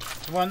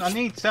 So one, I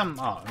need some.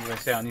 Oh, I'm gonna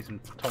say I need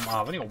some Tom.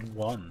 Oh, I've only got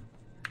one.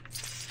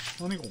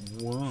 I've only got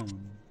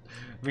one.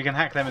 We can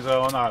hack them as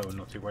well. No, I'm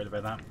not too worried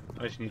about that.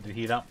 I just need to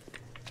heat up.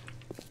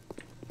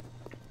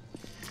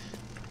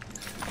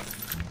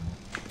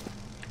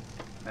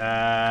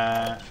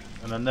 And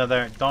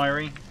another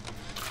diary.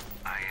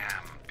 I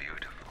am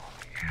beautiful,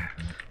 yes.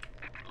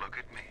 Look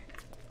at me.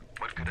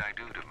 What could I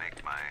do to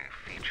make my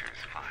features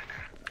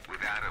finer?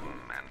 With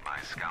Adam and my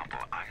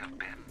scalpel, I have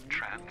been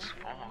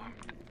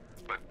transformed.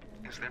 But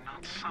is there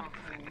not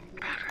something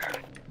better?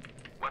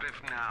 What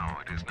if now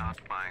it is not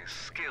my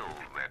skill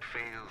that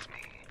fails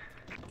me,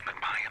 but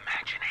my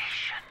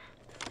imagination?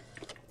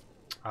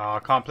 Oh, I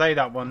can't play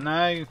that one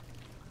now.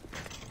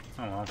 Oh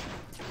well.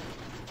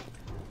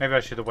 Maybe I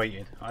should have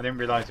waited. I didn't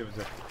realise it was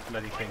a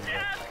bloody thing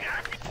there.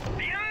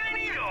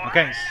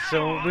 Okay,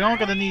 so we are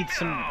going to need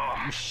some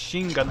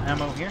machine gun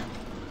ammo here.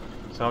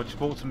 So I just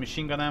bought some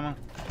machine gun ammo.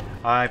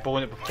 I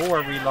bought it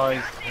before I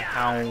realised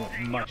how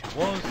much it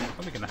was.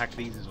 Oh, we can hack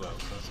these as well,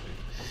 so that's good.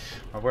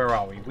 Right, where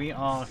are we? We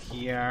are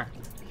here.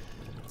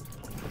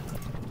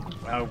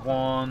 I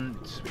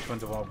want... Which one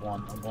do I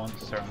want? I want a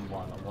certain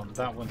one. I want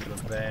that one to go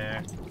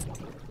there.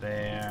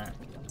 There.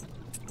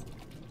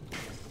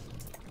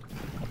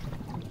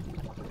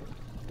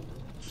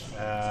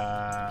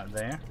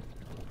 There.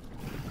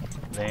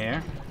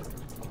 There.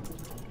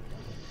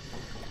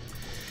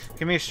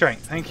 Give me a straight,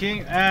 thank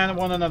you. And I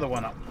want another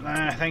one up.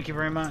 Thank you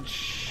very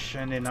much.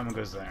 And then that one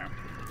goes there.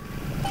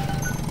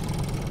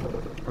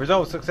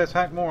 Result, success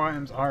hack, more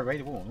items are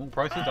available. All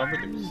prices are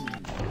reduced.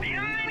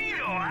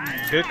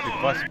 Good,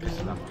 request this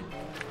number.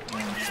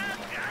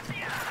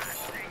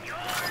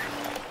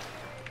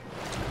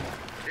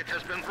 It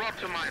has been brought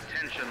to my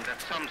attention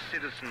that some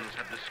citizens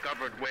have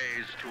discovered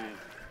ways to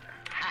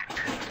hack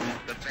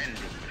the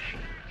vending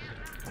machines.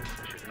 I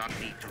should not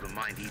need to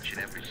remind each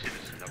and every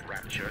citizen of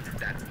Rapture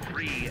that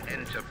free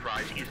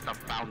enterprise is the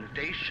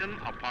foundation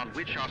upon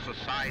which our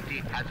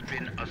society has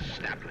been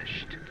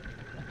established.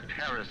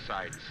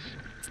 Parasites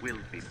will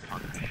be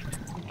punished.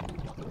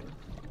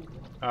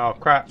 Oh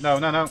crap! No,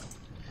 no, no!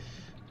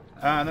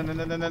 No, no, no,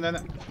 no, no, no, no!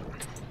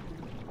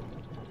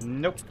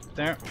 Nope.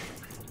 There.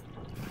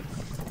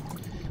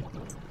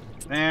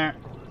 There.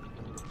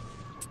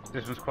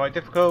 This one's quite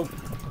difficult.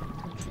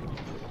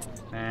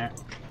 There.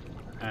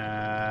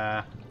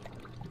 There.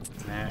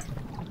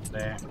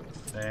 There.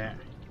 There.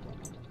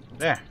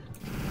 There.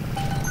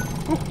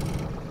 Woo.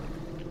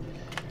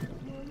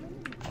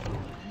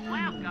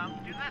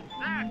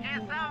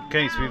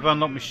 Okay, so we've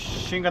unlocked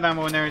machine gun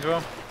ammo in there as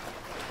well.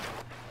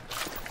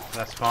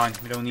 That's fine,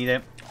 we don't need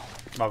it.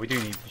 Well, we do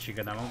need machine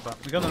gun ammo, but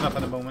we've got enough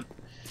at the moment.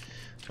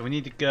 So we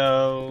need to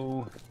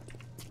go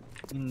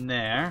in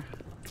there.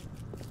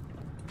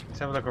 Let's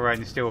have a look around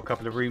and steal a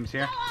couple of rooms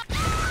here.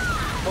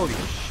 Holy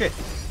shit!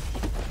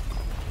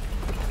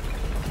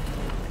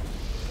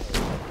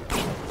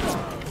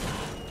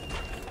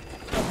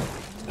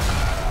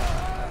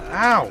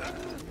 Ow!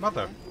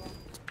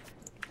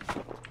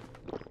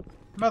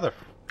 Mother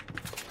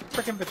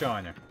frickin'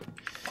 vagina.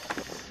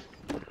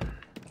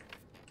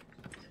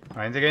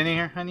 Alright, is there anything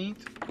here I need?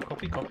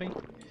 Coffee, coffee.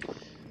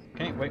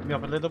 Okay, wake me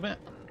up a little bit.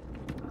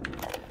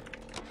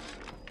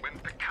 When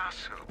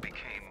Picasso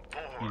became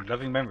bored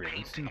loving memory.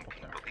 painting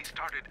people, he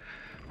started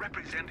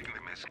representing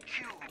them as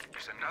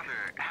cubes and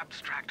other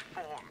abstract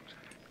forms.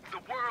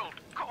 The world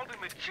called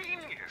him a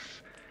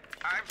genius.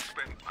 I've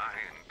spent my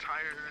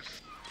entire...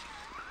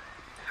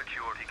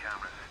 Security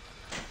cameras.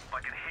 I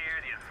can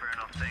hear the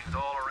infernal things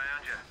all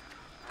around you.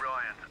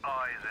 Ryan's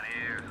eyes and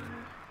ears.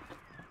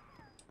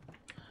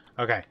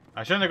 Okay,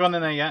 I shouldn't have gone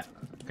in there yet,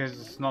 because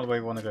it's not the way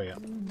we want to go yet.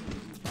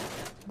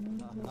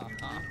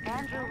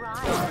 Andrew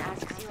Ryan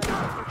asks you a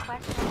simple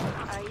question.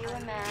 Are you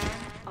a man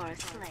or a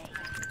slave?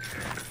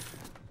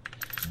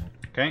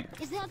 Okay.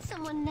 Is that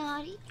someone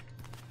naughty?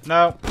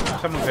 No,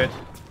 someone good.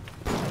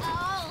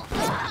 Oh!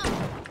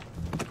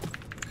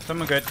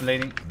 Someone good,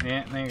 lady.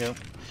 Yeah, there you go.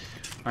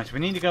 Alright, so we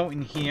need to go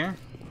in here.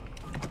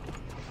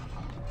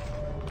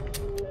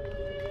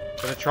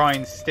 Gotta try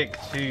and stick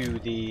to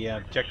the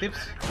objectives.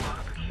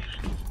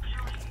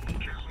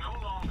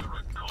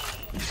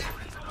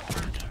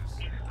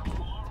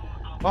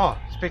 Oh,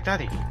 it's Big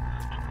Daddy.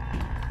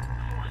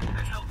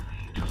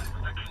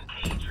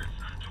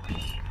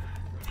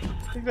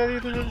 Big Daddy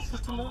the little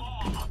sister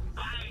now.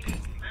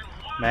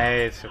 Man,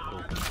 it's so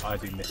cool. I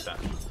do miss that.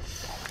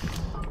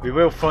 We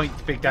will fight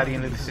Big Daddy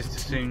and Little Sister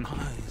soon. Oh,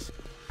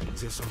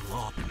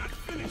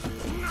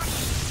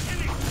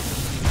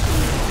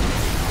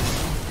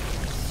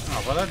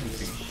 well, that didn't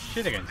do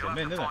shit against him,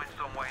 did it? Find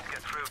some way to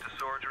get through to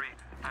surgery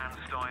and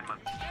Steinman.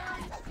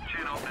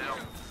 Chin up now.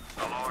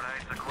 The Lord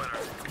hates a quitter.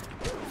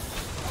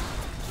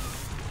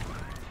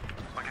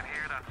 I can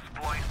hear that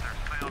splicer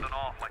sounding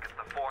off like it's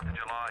the 4th of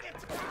July.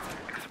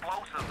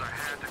 Explosives are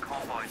hard to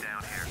come by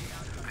down here.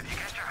 If you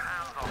get your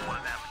hands on one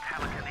of them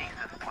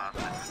telekinesis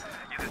plasmids,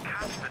 you can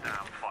catch the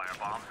damn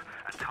firebombs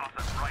and toss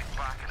it right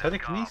back in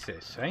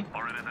Telekinesis, eh?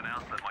 or anything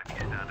else that might be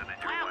standing in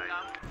your way.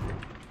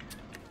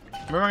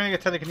 Where am I going to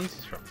get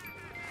telekinesis from?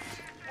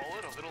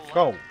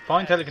 Go,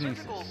 find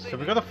telekinesis. So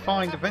we've got to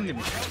find the vending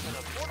machine.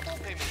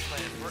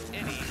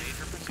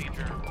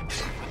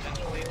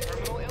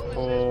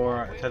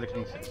 For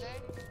telekinesis.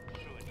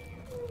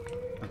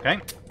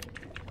 Okay.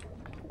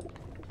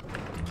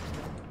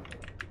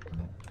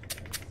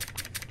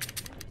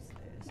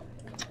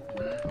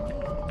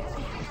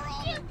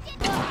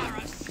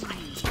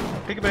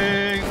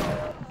 Peekaboo!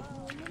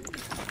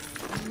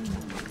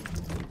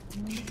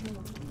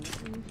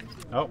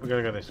 Oh, we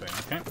gotta go this way,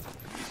 okay.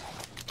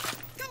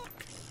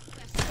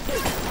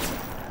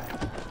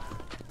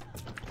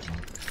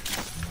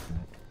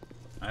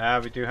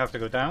 We do have to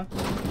go down.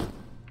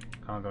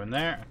 Can't go in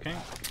there, okay.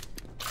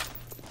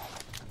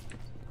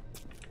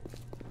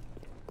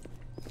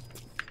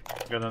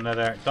 Got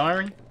another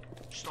diary.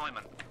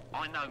 Steinman,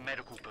 I know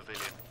Medical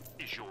Pavilion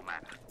is your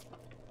map,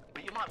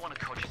 but you might want to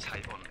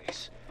cogitate on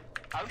this.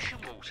 Ocean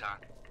water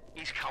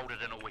is colder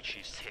than a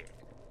witch's tit.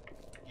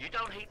 You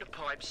don't heat the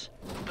pipes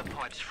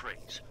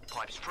freeze.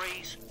 Pipes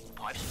freeze,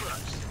 pipes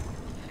burst.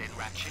 Then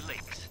Rapture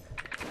leaks.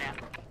 Now,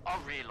 I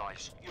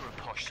realise you're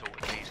a posh sort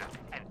of geezer,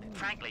 and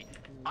frankly,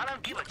 I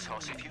don't give a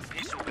toss if you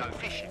piss or go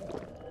fishing.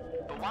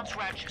 But once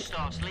Rapture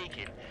starts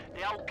leaking,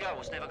 the old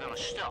girl's never gonna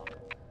stop.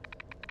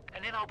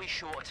 And then I'll be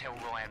sure to tell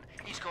Ryan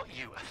he's got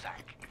you to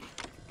thank.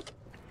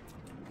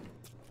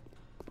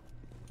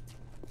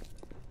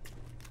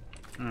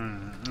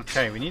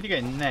 Okay, we need to get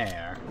in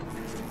there.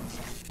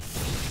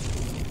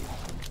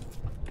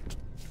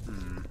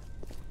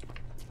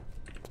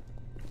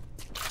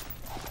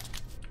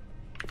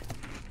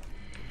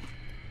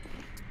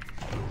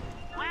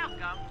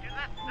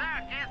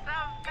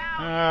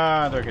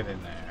 Ah, they'll get in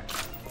there.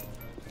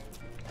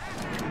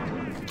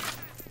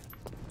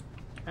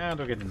 And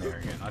they'll get in there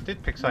again. I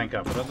did pick something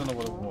up, but I don't know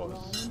what it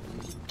was.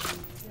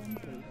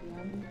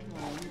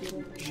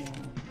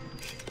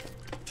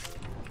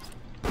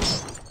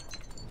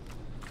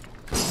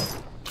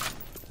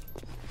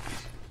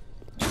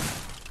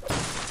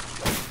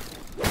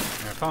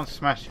 I can't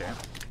smash it.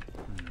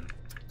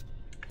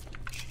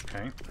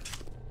 Okay.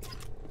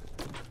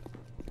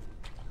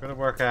 Gotta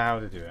work out how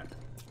to do it.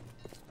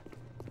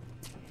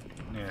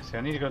 Yeah, see,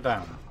 I need to go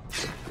down.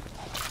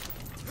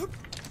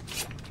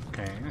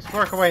 Okay, let's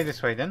work our way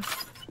this way then.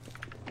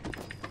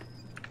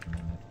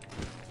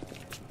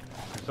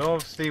 So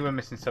obviously we're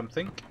missing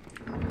something.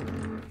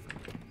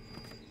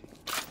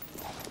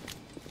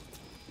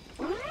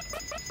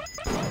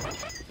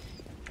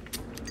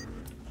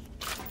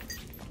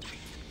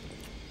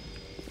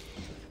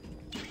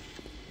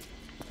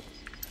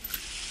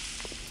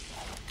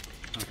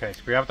 Okay,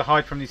 so we have to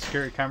hide from these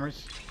security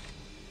cameras.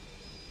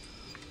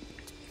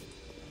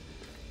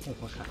 Oh,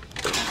 what's that?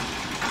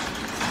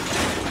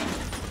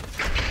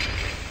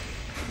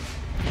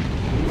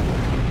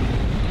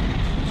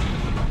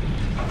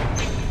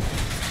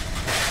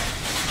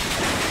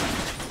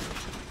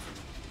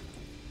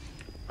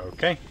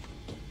 Okay.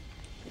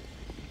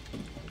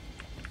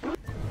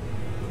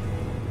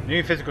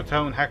 New physical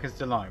tone, Hacker's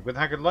Delight. With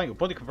Hacker's Delight, your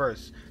body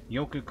converts the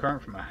Yoku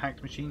current from a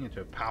hacked machine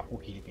into a powerful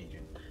healing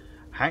agent.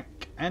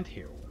 Hack and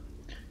heal.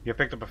 You have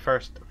picked up a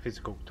first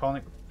physical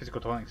tonic. Physical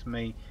tonics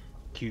may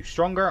Q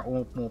stronger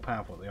or more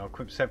powerful. They are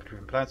equipped separately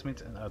from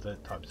plasmids and other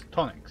types of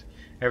tonics.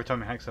 Every time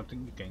you hack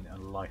something, you gain a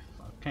life.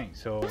 Okay,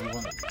 so we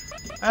want.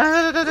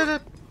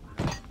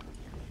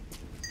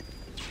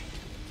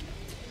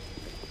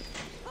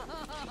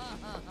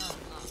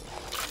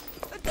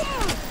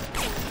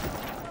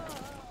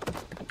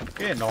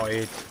 Get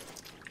annoyed.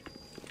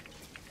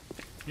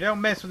 You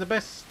don't mess with the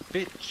best,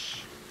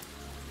 bitch.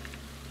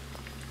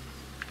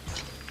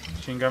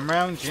 Machine gun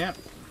rounds, yep.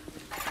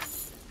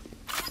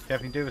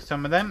 Definitely do with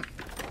some of them.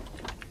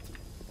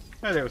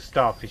 A little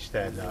starfish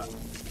there, look.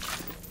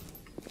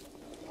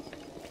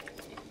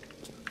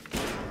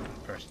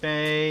 First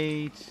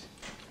aid.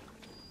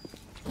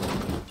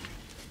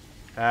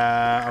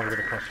 I've got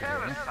a question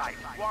here.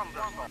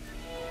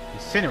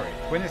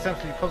 Incinerate. When it's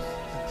absolutely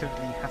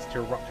positively has to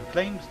erupt in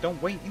flames,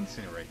 don't wait,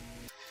 incinerate.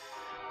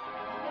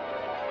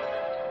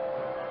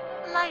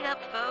 Light up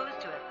foes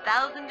to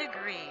 1,000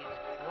 degrees.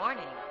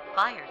 Warning,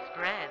 fire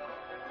spreads.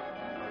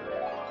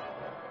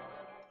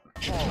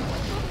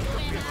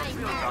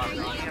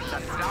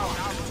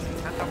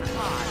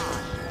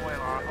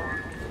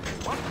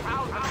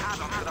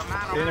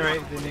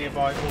 Incinerate the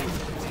nearby walls.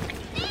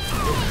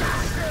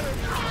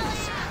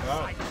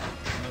 Oh,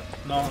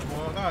 not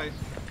one of those.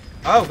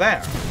 Oh,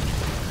 there.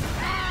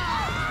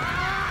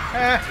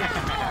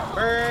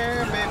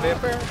 Burn, baby,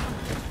 burn.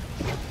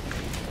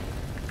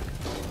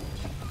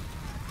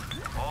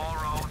 All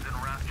roads in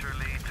Rapture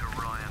lead to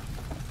Ryan.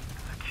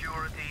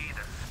 Security,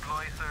 the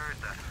splicers,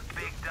 the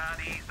big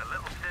daddies, the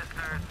little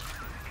sisters.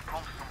 He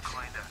pumps some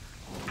kind of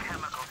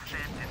chemical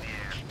scent in the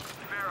air.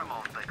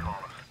 Pheromones, they call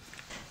it.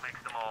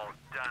 Makes them all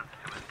dance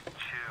to his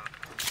tune.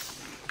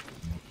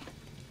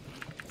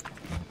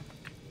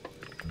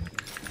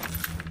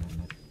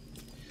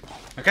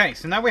 Okay,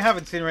 so now we have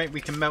incinerate, we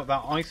can melt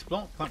that ice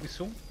block like we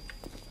saw.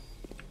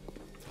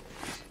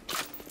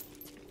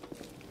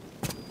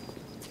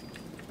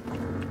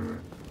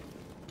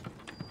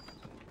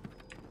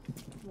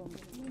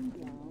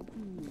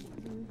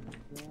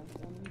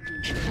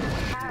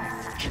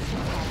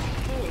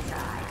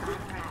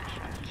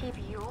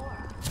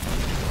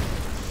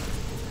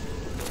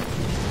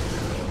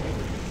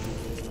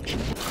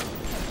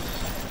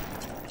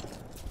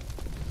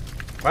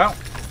 Well,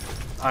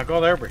 I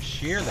got over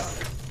sheer though.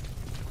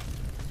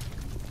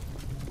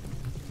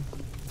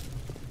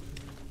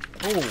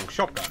 Oh,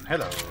 shotgun,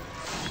 hello.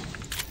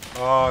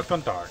 Oh, it's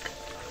gone dark.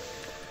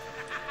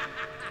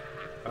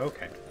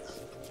 Okay.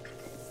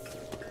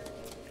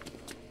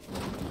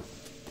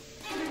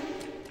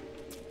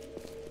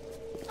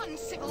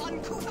 Uncivil,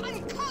 uncouth,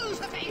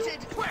 uncultivated!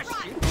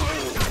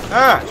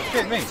 Ah,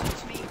 hit me.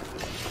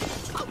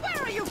 Oh,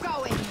 where are you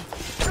going?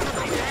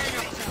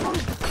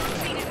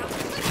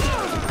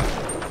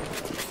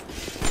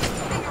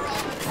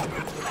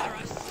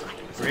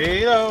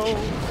 Reload.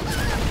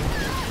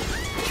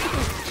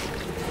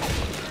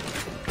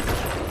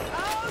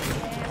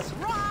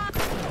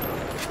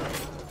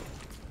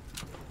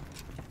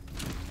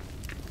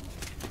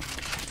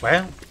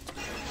 Well,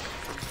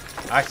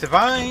 I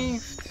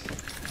survived.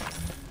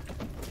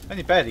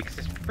 Only barely, because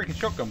this freaking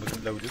shotgun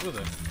wasn't loaded, was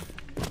it?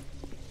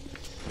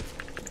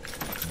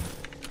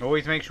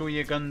 Always make sure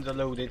your guns are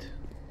loaded.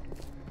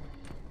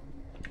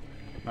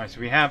 Right, so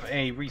we have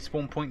a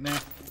respawn point now.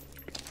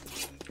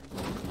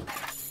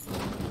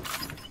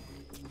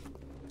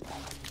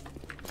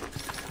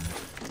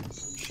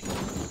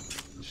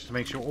 Just to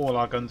make sure all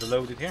our guns are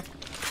loaded here.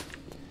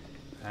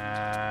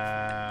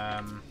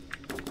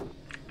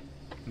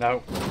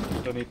 No,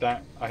 don't need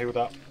that. I healed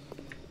up.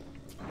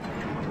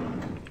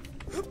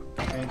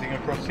 Anything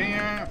across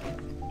here?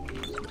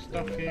 Some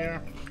stuff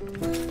here.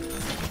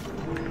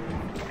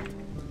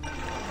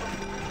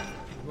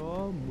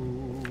 The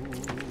moon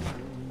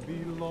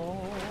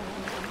belongs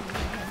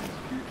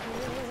to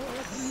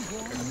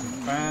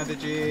everyone.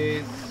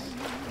 Bandages.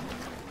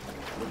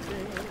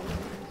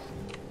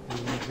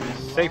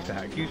 Safe to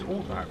hack. Use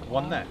auto hack.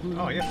 One there.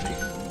 Oh yes,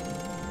 please.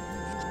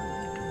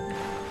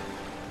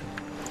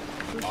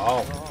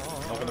 Oh,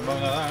 not gonna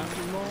moan at that.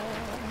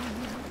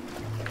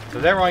 So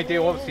their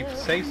idea, obviously, for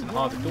safes and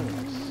harder doors.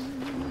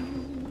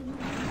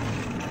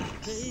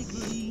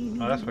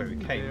 Oh, that's where we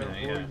came,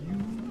 yeah.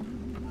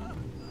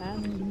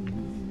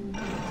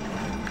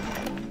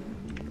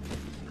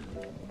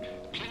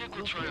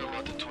 Clinical trial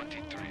lot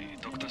 23,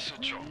 Dr.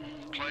 Suchong,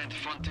 client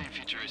Fontaine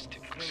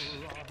Futuristics.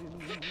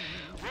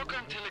 Work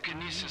on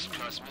telekinesis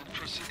plasmid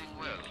proceeding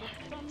well.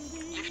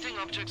 Lifting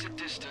objects at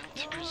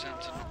distance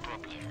presents no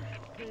problem.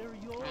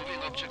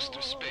 Moving objects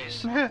through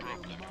space, no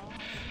problem.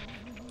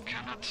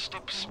 Cannot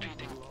stop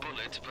speeding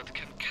bullets, but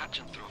can catch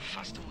and throw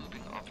faster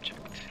moving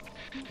object.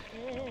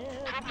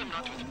 Problem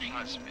not with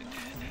plasmid,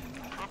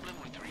 problem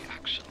with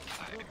reaction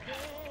time.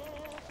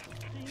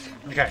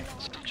 Okay.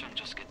 Suchong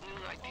just get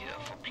new idea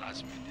for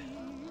plasmid.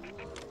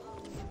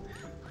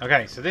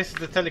 Okay, so this is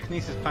the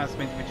telekinesis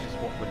plasmid, which is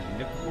what we're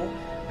looking for.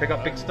 Pick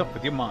up big stuff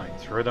with your mind,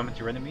 throw them at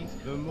your enemies.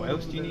 What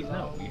else do you need to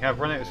know? You have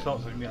run out of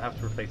slots and you'll have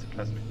to replace the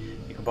plasmid.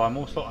 You can buy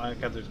more slot at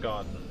Gatherer's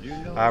Garden.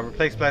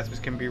 Replace plasmids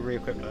can be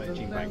re-equipped at a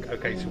gene bank.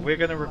 Okay, so we're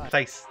going to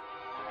replace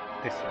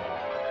this one.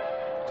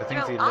 So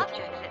things Throw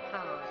electrical. objects at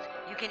foes.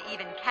 You can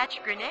even catch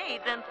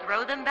grenades and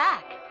throw them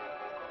back.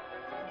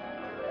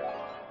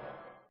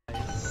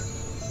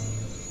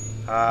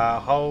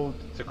 Hold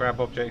to grab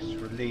objects,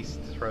 release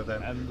to throw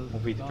them, will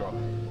be the drop.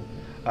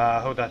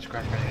 Hold that to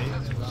grab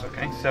grenades.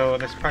 Okay, so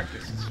let's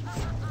practice.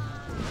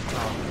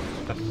 Oh,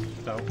 that's,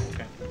 no,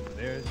 okay.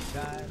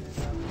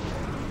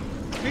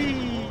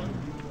 Whee!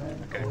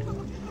 Okay.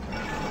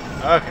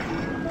 Okay,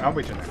 I'm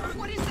with you now.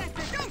 What is that?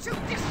 Don't you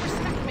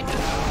disrespect me!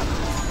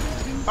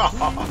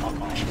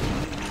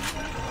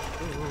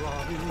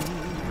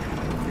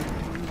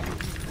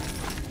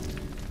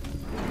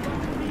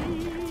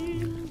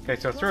 Okay,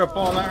 so I threw a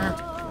ball at her,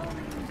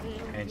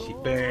 and she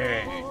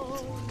burned.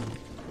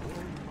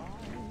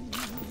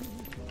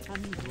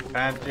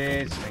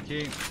 Bandages, thank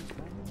you.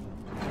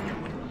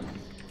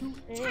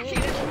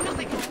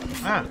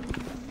 Ah.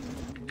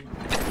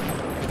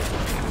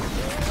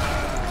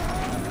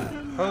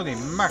 Holy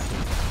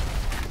mackerel.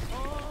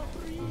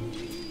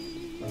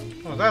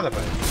 What was that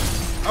about?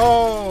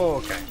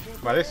 Oh, okay.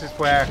 Well, this is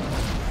where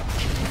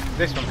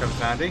this one comes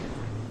handy.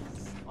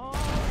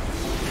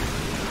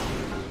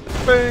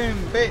 Boom,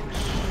 bitch!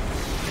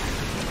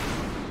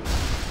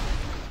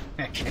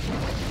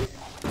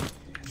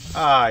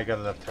 Ah, I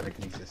gotta love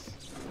telekinesis.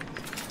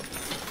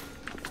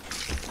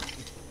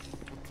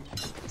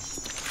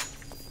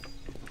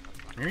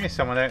 There is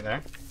someone out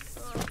there.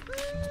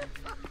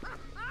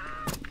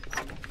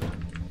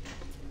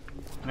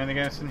 Anything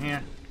else in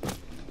here?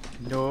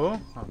 No?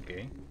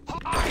 Okay.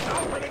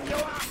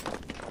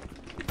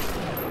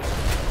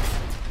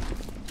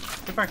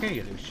 Get back here,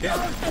 you little shit.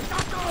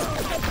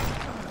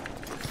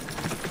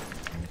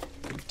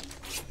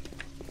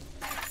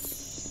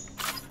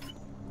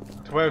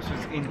 So what else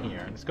is in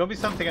here? There's gotta be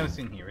something else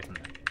in here, isn't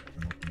there?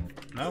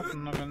 No?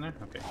 I'm not going there?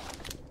 Okay.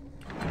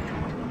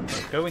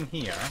 Let's go in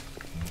here.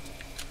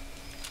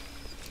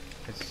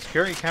 There's a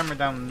security camera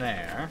down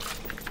there.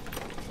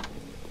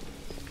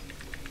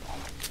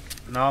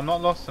 No, I'm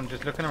not lost, I'm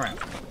just looking around.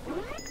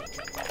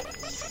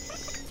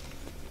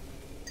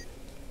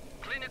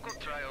 Clinical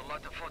trial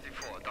lot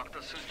 44, Dr.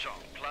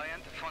 Suchong,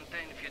 client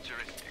Fontaine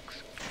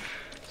Futuristics.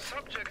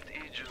 Subject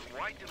age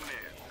white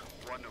male,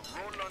 one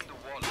Roland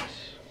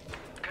Wallace.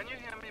 Can you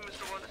hear me,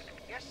 Mr. Wallace?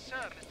 Yes,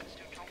 sir, Mr.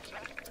 Suchong,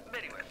 sir.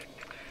 Very well.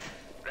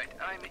 Right,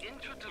 I'm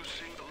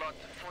introducing lot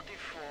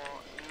 44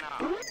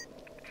 now.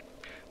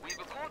 We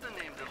will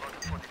coordinate the lot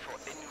 44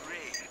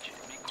 enraged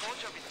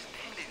because of its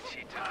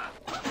tendency to...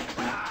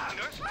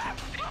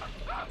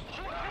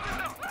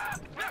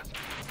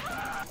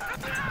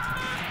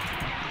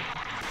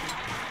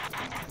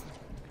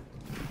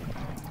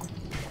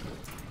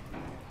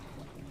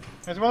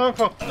 There's one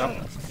over. No.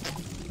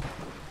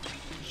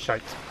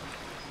 Shite.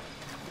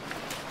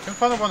 Couldn't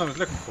find the one I was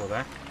looking for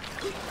there.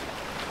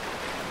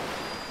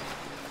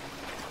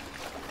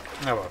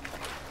 Oh well.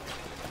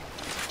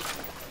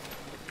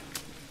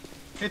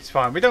 It's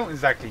fine. We don't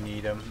exactly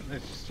need them.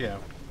 It's just, you know,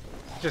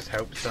 it just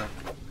helps. So.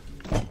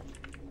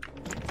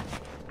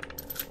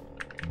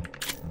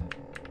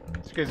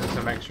 This gives us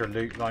some extra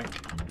loot, like.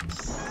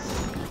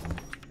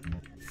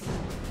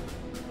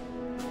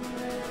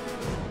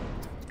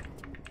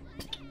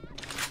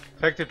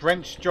 Affected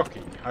wrench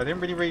jockey. I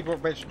didn't really read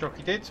what wrench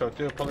jockey did, so I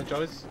do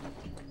apologise.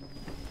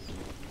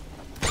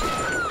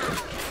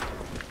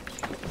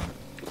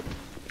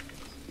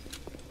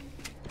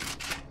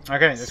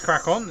 Okay, let's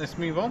crack on. Let's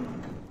move on.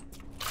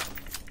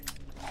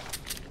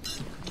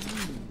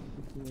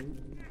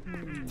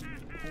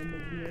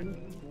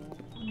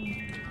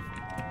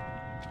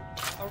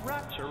 A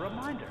Rapture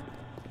reminder.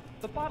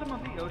 The bottom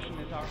of the ocean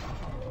is our...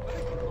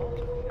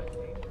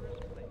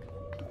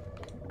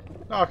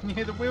 Oh, can you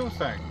hear the wheel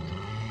sound?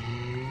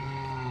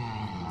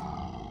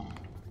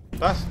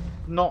 That's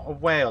not a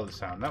whale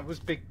sound. That was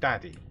Big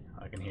Daddy.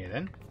 I can hear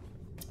then.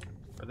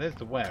 But there's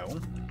the whale.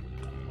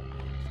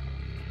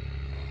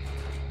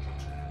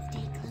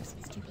 Stay close,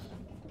 Mr.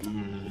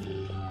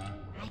 B.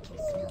 I can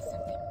smell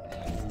something.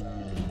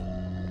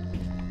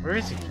 Where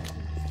is he?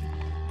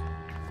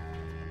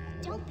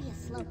 Don't be a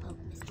slowpoke,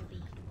 Mr.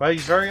 B. Well,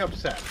 he's very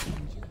upset.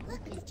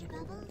 Look, Mr.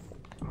 Bubbles.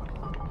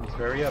 He's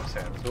very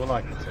upset. That's all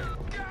I can say.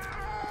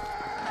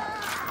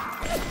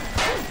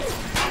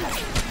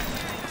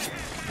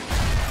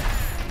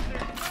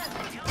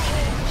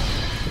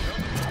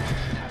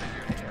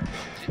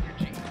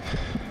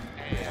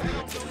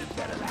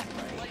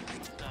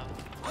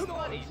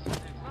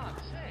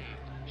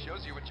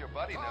 Shows you what your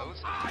buddy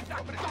knows.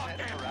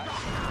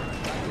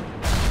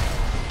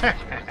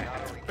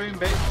 Boom,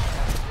 bitch.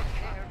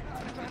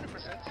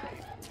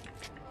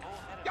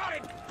 You're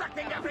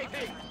infecting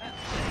everything!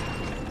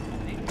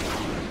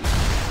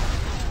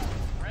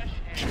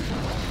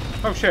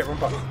 Oh shit, wrong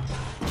button.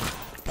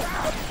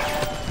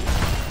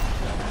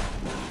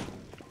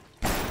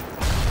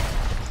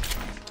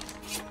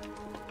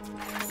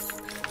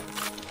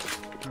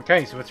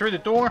 Okay, so we're through the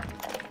door.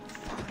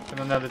 Got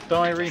another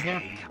diary here. I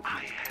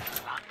had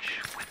lunch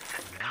with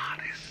the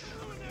goddess.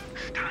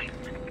 Stein,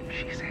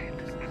 she said,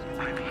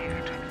 I'm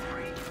here to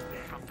free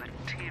you from the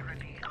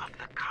tyranny of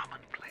the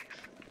commonplace.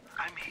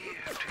 I'm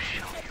here to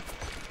show you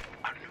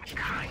a new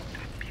kind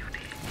of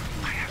beauty.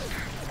 I asked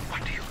her,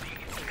 what do you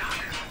mean,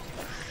 goddess?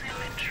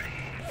 Symmetry,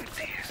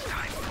 dear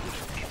Stein.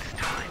 It's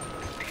time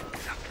we did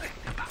something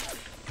about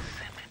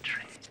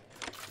symmetry.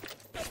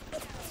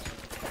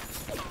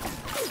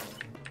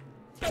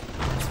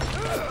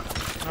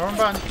 Oh, wrong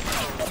button.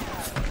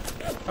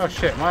 Oh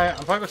shit,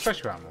 have I got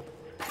special ammo?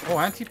 Oh,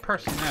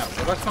 anti-personnel.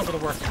 Well, that's not going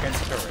to work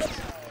against turrets.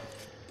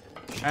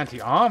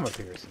 Anti-armor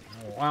piercing.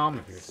 Oh,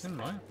 armor piercing,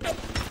 right?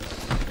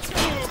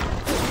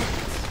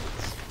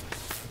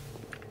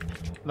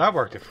 That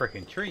worked a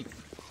freaking treat.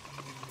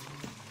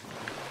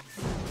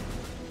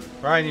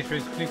 Ryan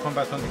Industries new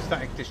combat on the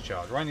static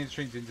discharge. Ryan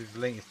Industries is the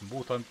latest in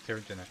wartime terror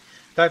dinner.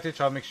 Static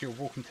discharge makes you a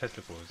walking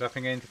Tesla coil,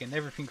 zapping anything and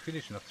everything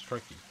foolish enough to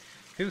strike you.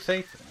 Feel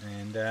safe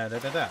and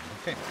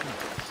Okay.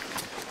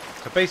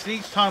 So basically,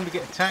 each time we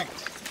get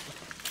attacked,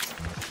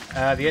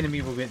 the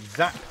enemy will get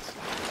zapped,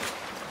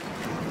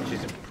 which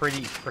is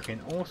pretty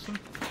freaking awesome.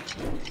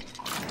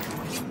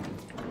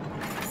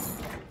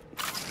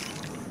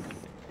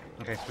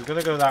 Okay, so we're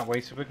gonna go that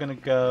way. So we're gonna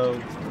go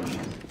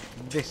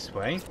this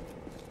way.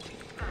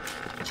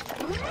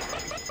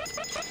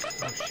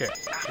 Oh shit!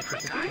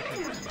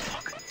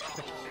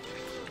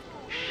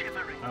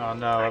 Oh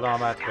no!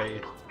 Alarm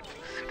activated.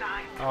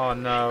 Oh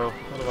no!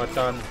 What have I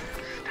done?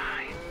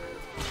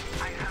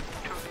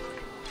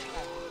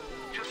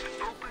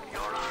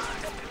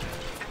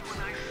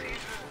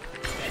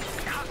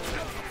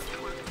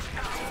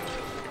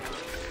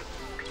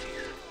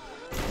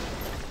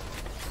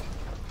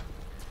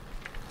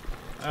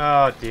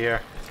 Oh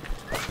dear.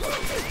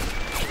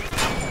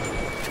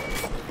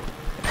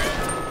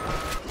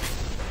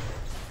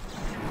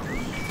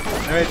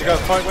 Anyways, you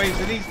gotta fight waves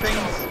of these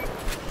things.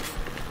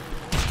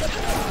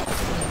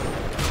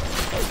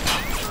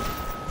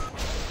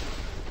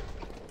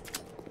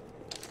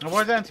 Oh,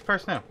 why is that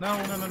anti-personnel? No.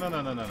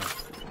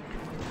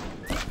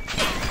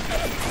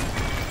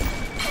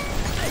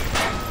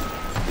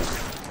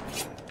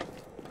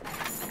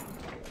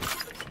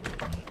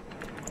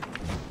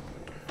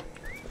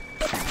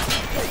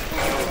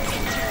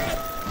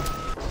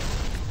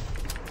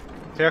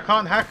 See, I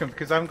can't hack them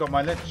because I haven't got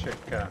my electric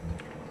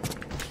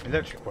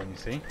one, you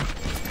see.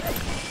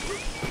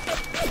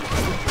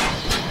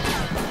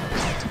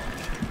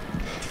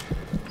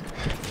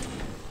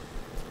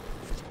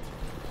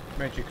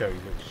 Where'd you go, you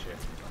little shit?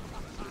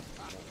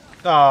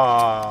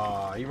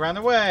 Ah, he ran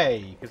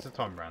away because the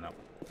time ran up.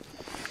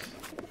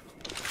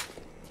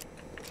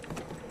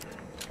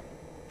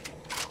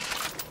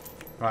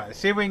 Right, let's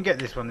see if we can get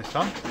this one this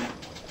time.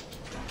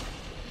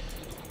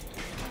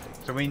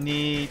 So we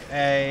need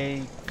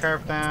a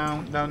curve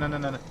down. No.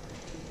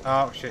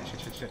 Oh shit.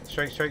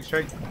 Straight.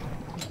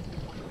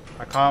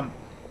 I can't.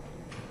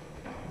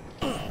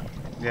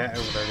 Yeah,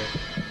 overloaded.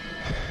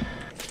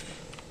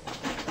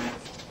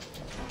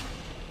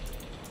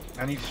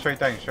 I need to straight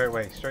down, straight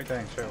away.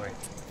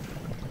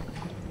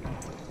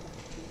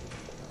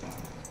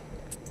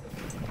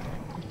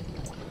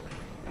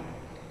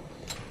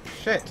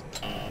 Shit!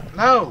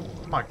 No!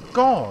 Oh my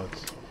god!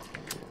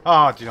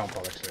 Ah, do you not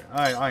bollocks it?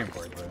 I ain't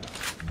worried about it.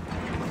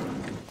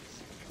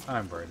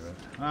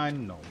 I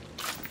know.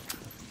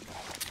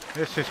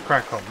 Let's just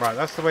crack on. Right,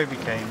 that's the way we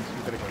came, so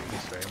we've got to go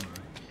this way, haven't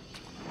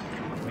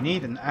we? We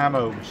need an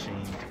ammo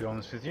machine, to be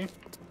honest with you.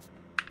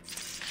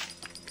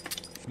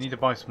 We need to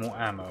buy some more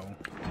ammo.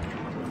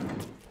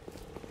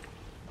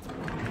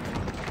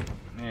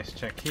 Let's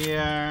check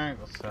here.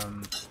 Got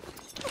some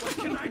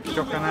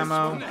shotgun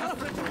ammo.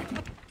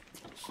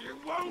 She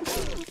won't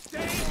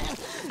stay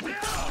still.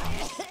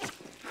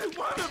 I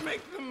want to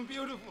make them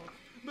beautiful,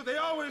 but they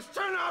always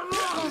turn out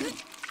wrong.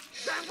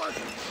 That was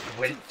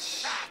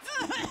Winch.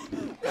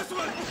 This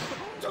one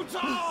too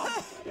tall.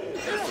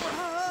 This one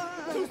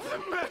too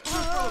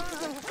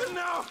symmetrical. And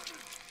now,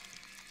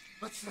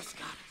 what's this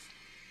goddess?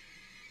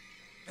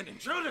 An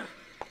intruder.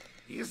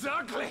 He's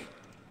ugly.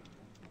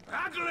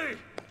 Ugly.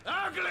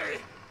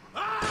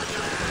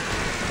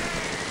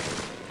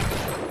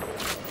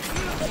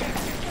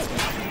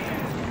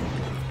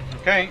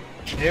 Okay,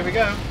 here we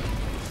go.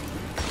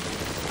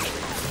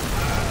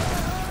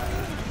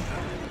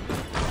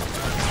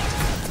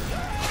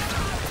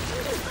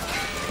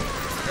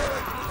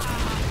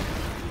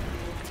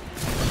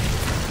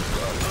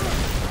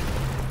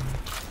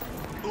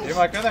 Do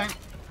my good thing.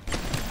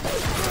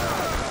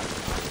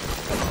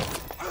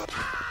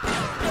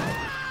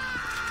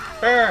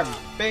 Burn,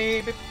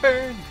 baby,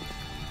 burn.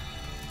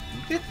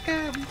 This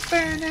guy will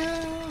burn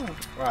out.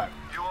 Right.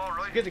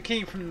 So get the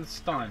key from the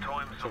Stein.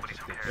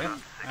 Yeah.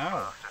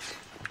 Ow.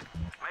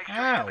 Make sure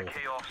you get the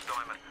key off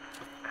Steinman.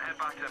 Head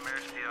back to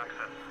emergency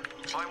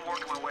access. I'm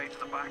working my way to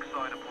the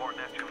backside of Port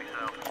Neptune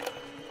myself.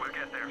 We'll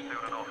get there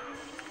soon enough.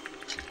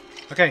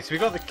 Okay, so we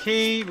got the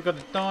key, we got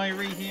the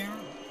diary here.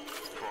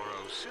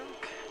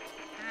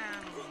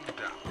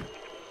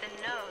 The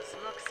nose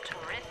looks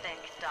terrific,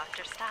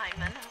 Dr.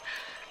 Steinman.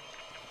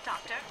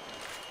 Doctor?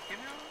 You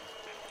know,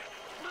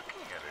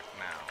 looking at it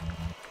now,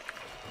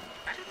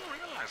 I didn't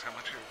realize how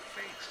much your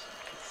face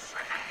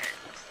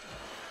sags.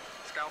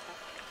 Scalpel?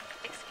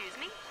 Excuse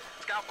me?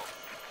 Scalpel.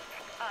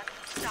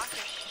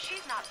 Doctor,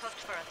 she's not booked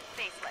for a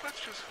facelift.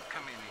 Let's just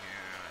come in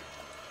here.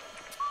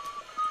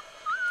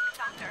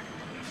 Doctor,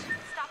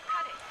 stop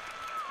cutting.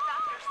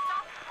 Doctor,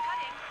 stop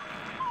cutting.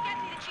 Get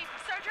me the chief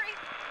of surgery.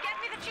 Get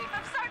me the chief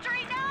of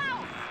surgery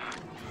now!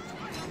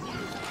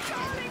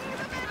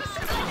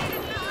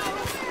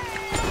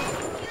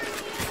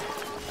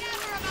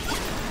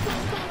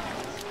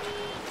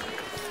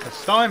 The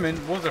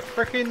Steinman was a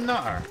freaking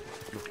nutter.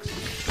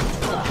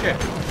 Shit.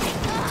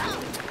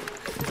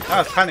 That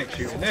was panic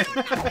shooting it.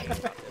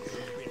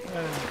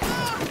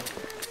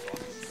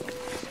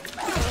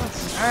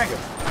 Hang on.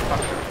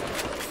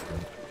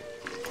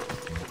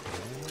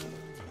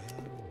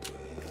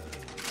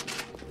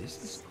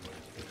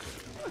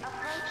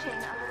 Approaching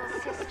a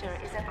little sister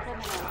is a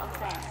criminal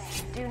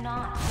offense. Do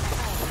not.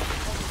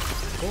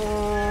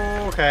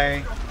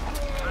 Okay.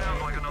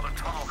 Sounds like another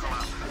tunnel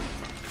collapse.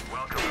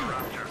 Welcome to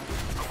Rapture,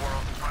 the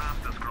world's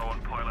fastest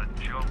growing pilot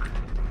joke.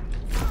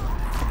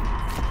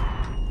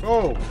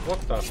 Oh, what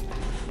the?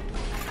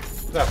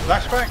 Is that a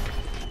flashback?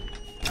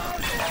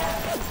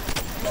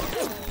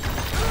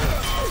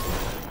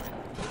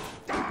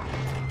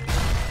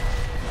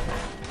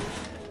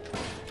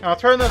 Oh,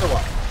 throw another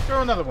one.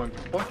 Throw another one,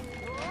 boy.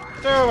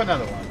 Throw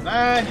another one.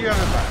 And you have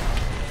it back.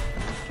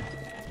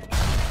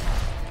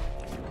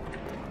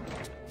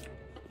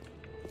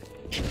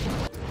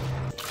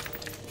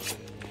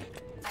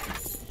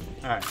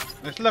 Alright,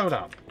 let's load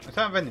up. Let's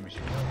have a vending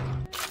machine.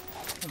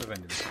 What a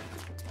vending machine.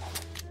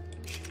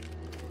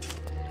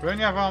 We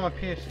only have armor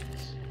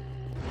piercings.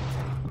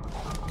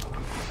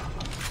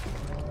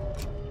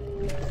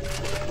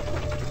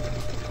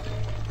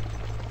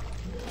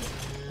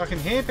 I can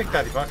hear Big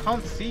Daddy, but I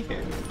can't see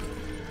him.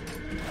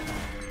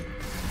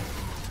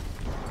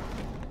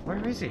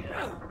 Where is he?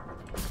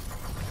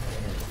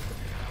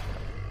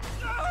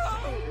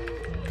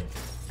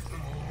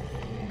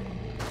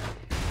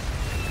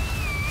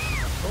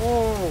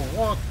 Oh,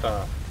 what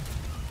the?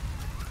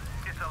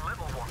 It's a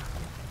little one.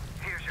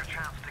 Here's your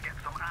chance to get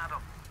some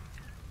Adam.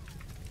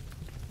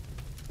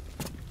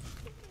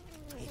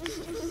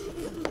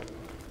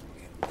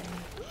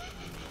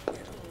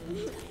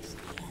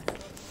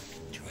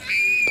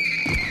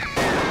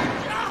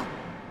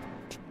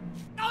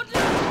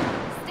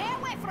 Stay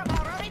away from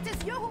her, or it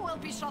is you who will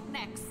be shot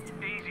next.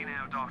 Easy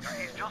now, Doctor.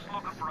 He's just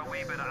looking for a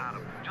wee bit of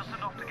Adam. Just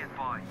enough to get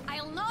by.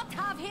 I'll not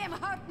have him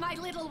hurt my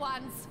little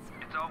ones.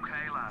 It's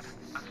okay, lad.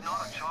 That's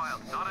not a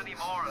child. Not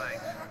anymore, it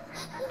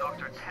ain't.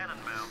 Dr.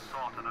 Tenenbaum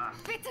saw to that.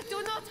 Bitte,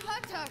 do not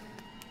hurt her.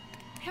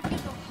 Have you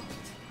no heart?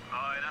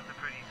 Aye, that's a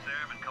pretty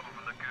sermon coming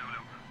from the ghoul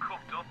who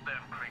cooked up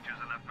them creatures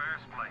in the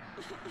first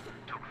place.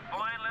 Took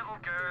fine little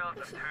girls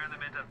and turned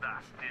them into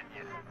that, didn't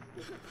you?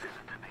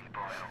 Listen to me,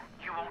 boyo.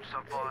 You won't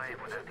survive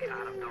without the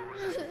Adam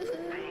those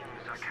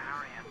things are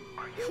carrying.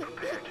 Are you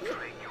prepared to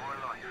trade your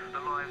life, the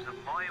lives of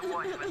my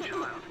wife and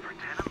child, for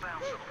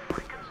Tenenbaum's little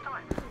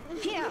Frankenstein?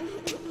 Here!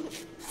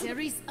 There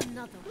is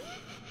another way.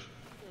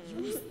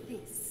 Use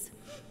this.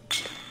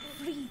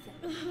 Free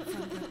them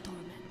from their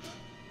torment.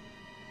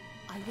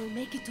 I will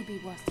make it to be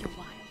worth your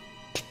while.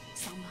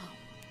 Somehow.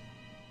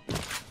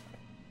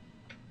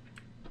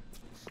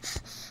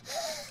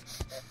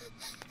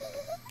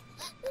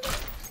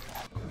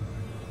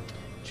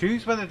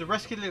 Choose whether to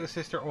rescue Little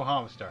Sister or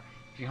Harvester.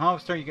 If you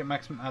harvest her, you get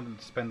maximum Adam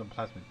to spend on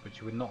plasmids, but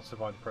you would not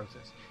survive the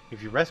process.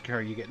 If you rescue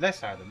her, you get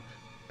less Adam,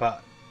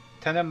 but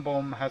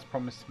Tenenbaum has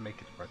promised to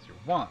make it worth your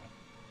while.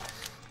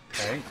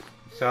 Okay,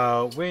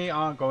 so we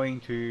are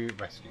going to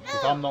rescue,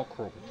 because I'm not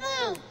cruel.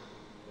 No!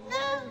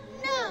 No,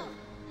 no!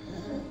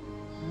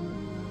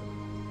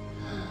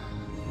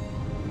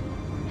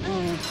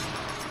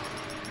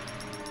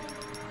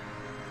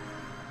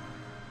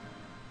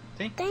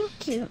 See?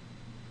 Thank you.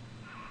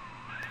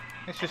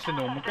 It's just a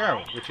normal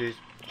girl, which is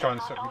trying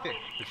to suck my dick,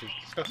 which is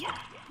disgusting.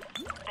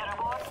 The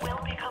reward will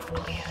become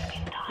clear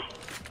in time.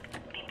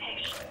 Be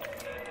patient.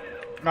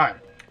 Right.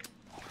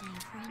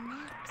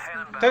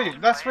 Tell you,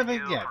 that's where the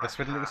that's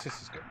where the Little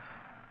Sisters go.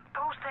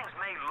 Those things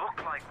may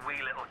look like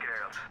wee little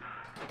girls,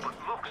 but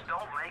looks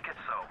don't make it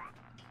so.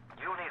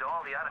 You'll need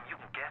all the Adam you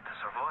can get to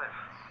survive.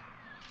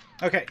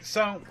 Okay,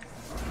 so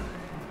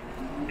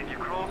If you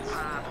cross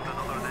paths with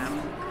another of them,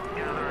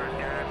 gatherers,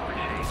 guards,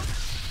 machines,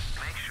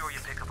 make sure you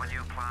pick up a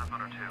new plasmid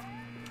or two.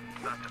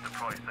 That's if the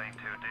price ain't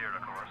too dear,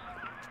 of course.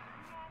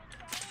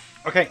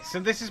 Okay, so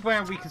this is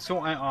where we can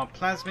sort out our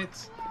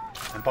plasmids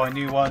and buy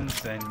new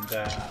ones and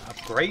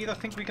upgrade. I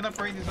think we can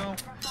upgrade as well.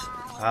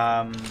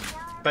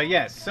 But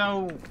yeah,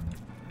 so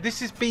this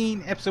has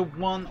been episode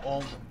 1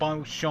 of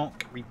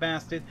Bioshock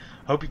Remastered.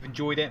 Hope you've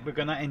enjoyed it. We're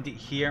going to end it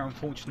here,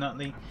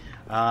 unfortunately.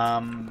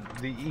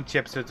 Each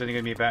episode's only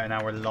going to be about an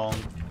hour long.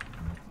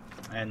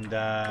 And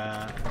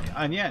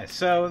yeah,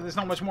 so there's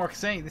not much more to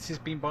say. This has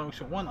been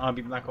Bioshock 1. I've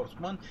been Black Ops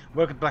 1.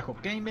 Welcome to Black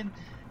Ops Gaming.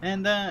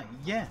 And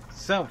yeah,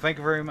 so thank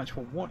you very much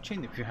for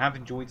watching. If you have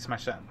enjoyed,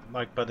 smash that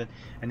like button.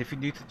 And if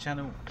you're new to the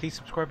channel, please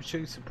subscribe and show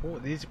your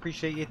support. It is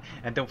appreciated.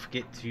 And don't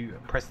forget to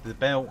press the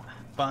bell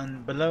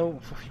button below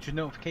for future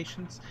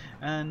notifications.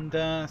 And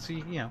so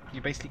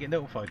you basically get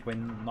notified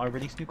when I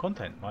release new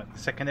content, like the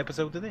second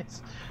episode of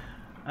this.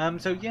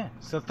 So yeah,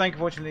 so thank you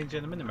for watching, ladies and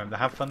gentlemen. Remember to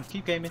have fun,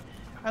 keep gaming,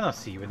 and I'll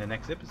see you in the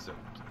next episode.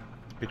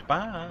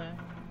 Goodbye.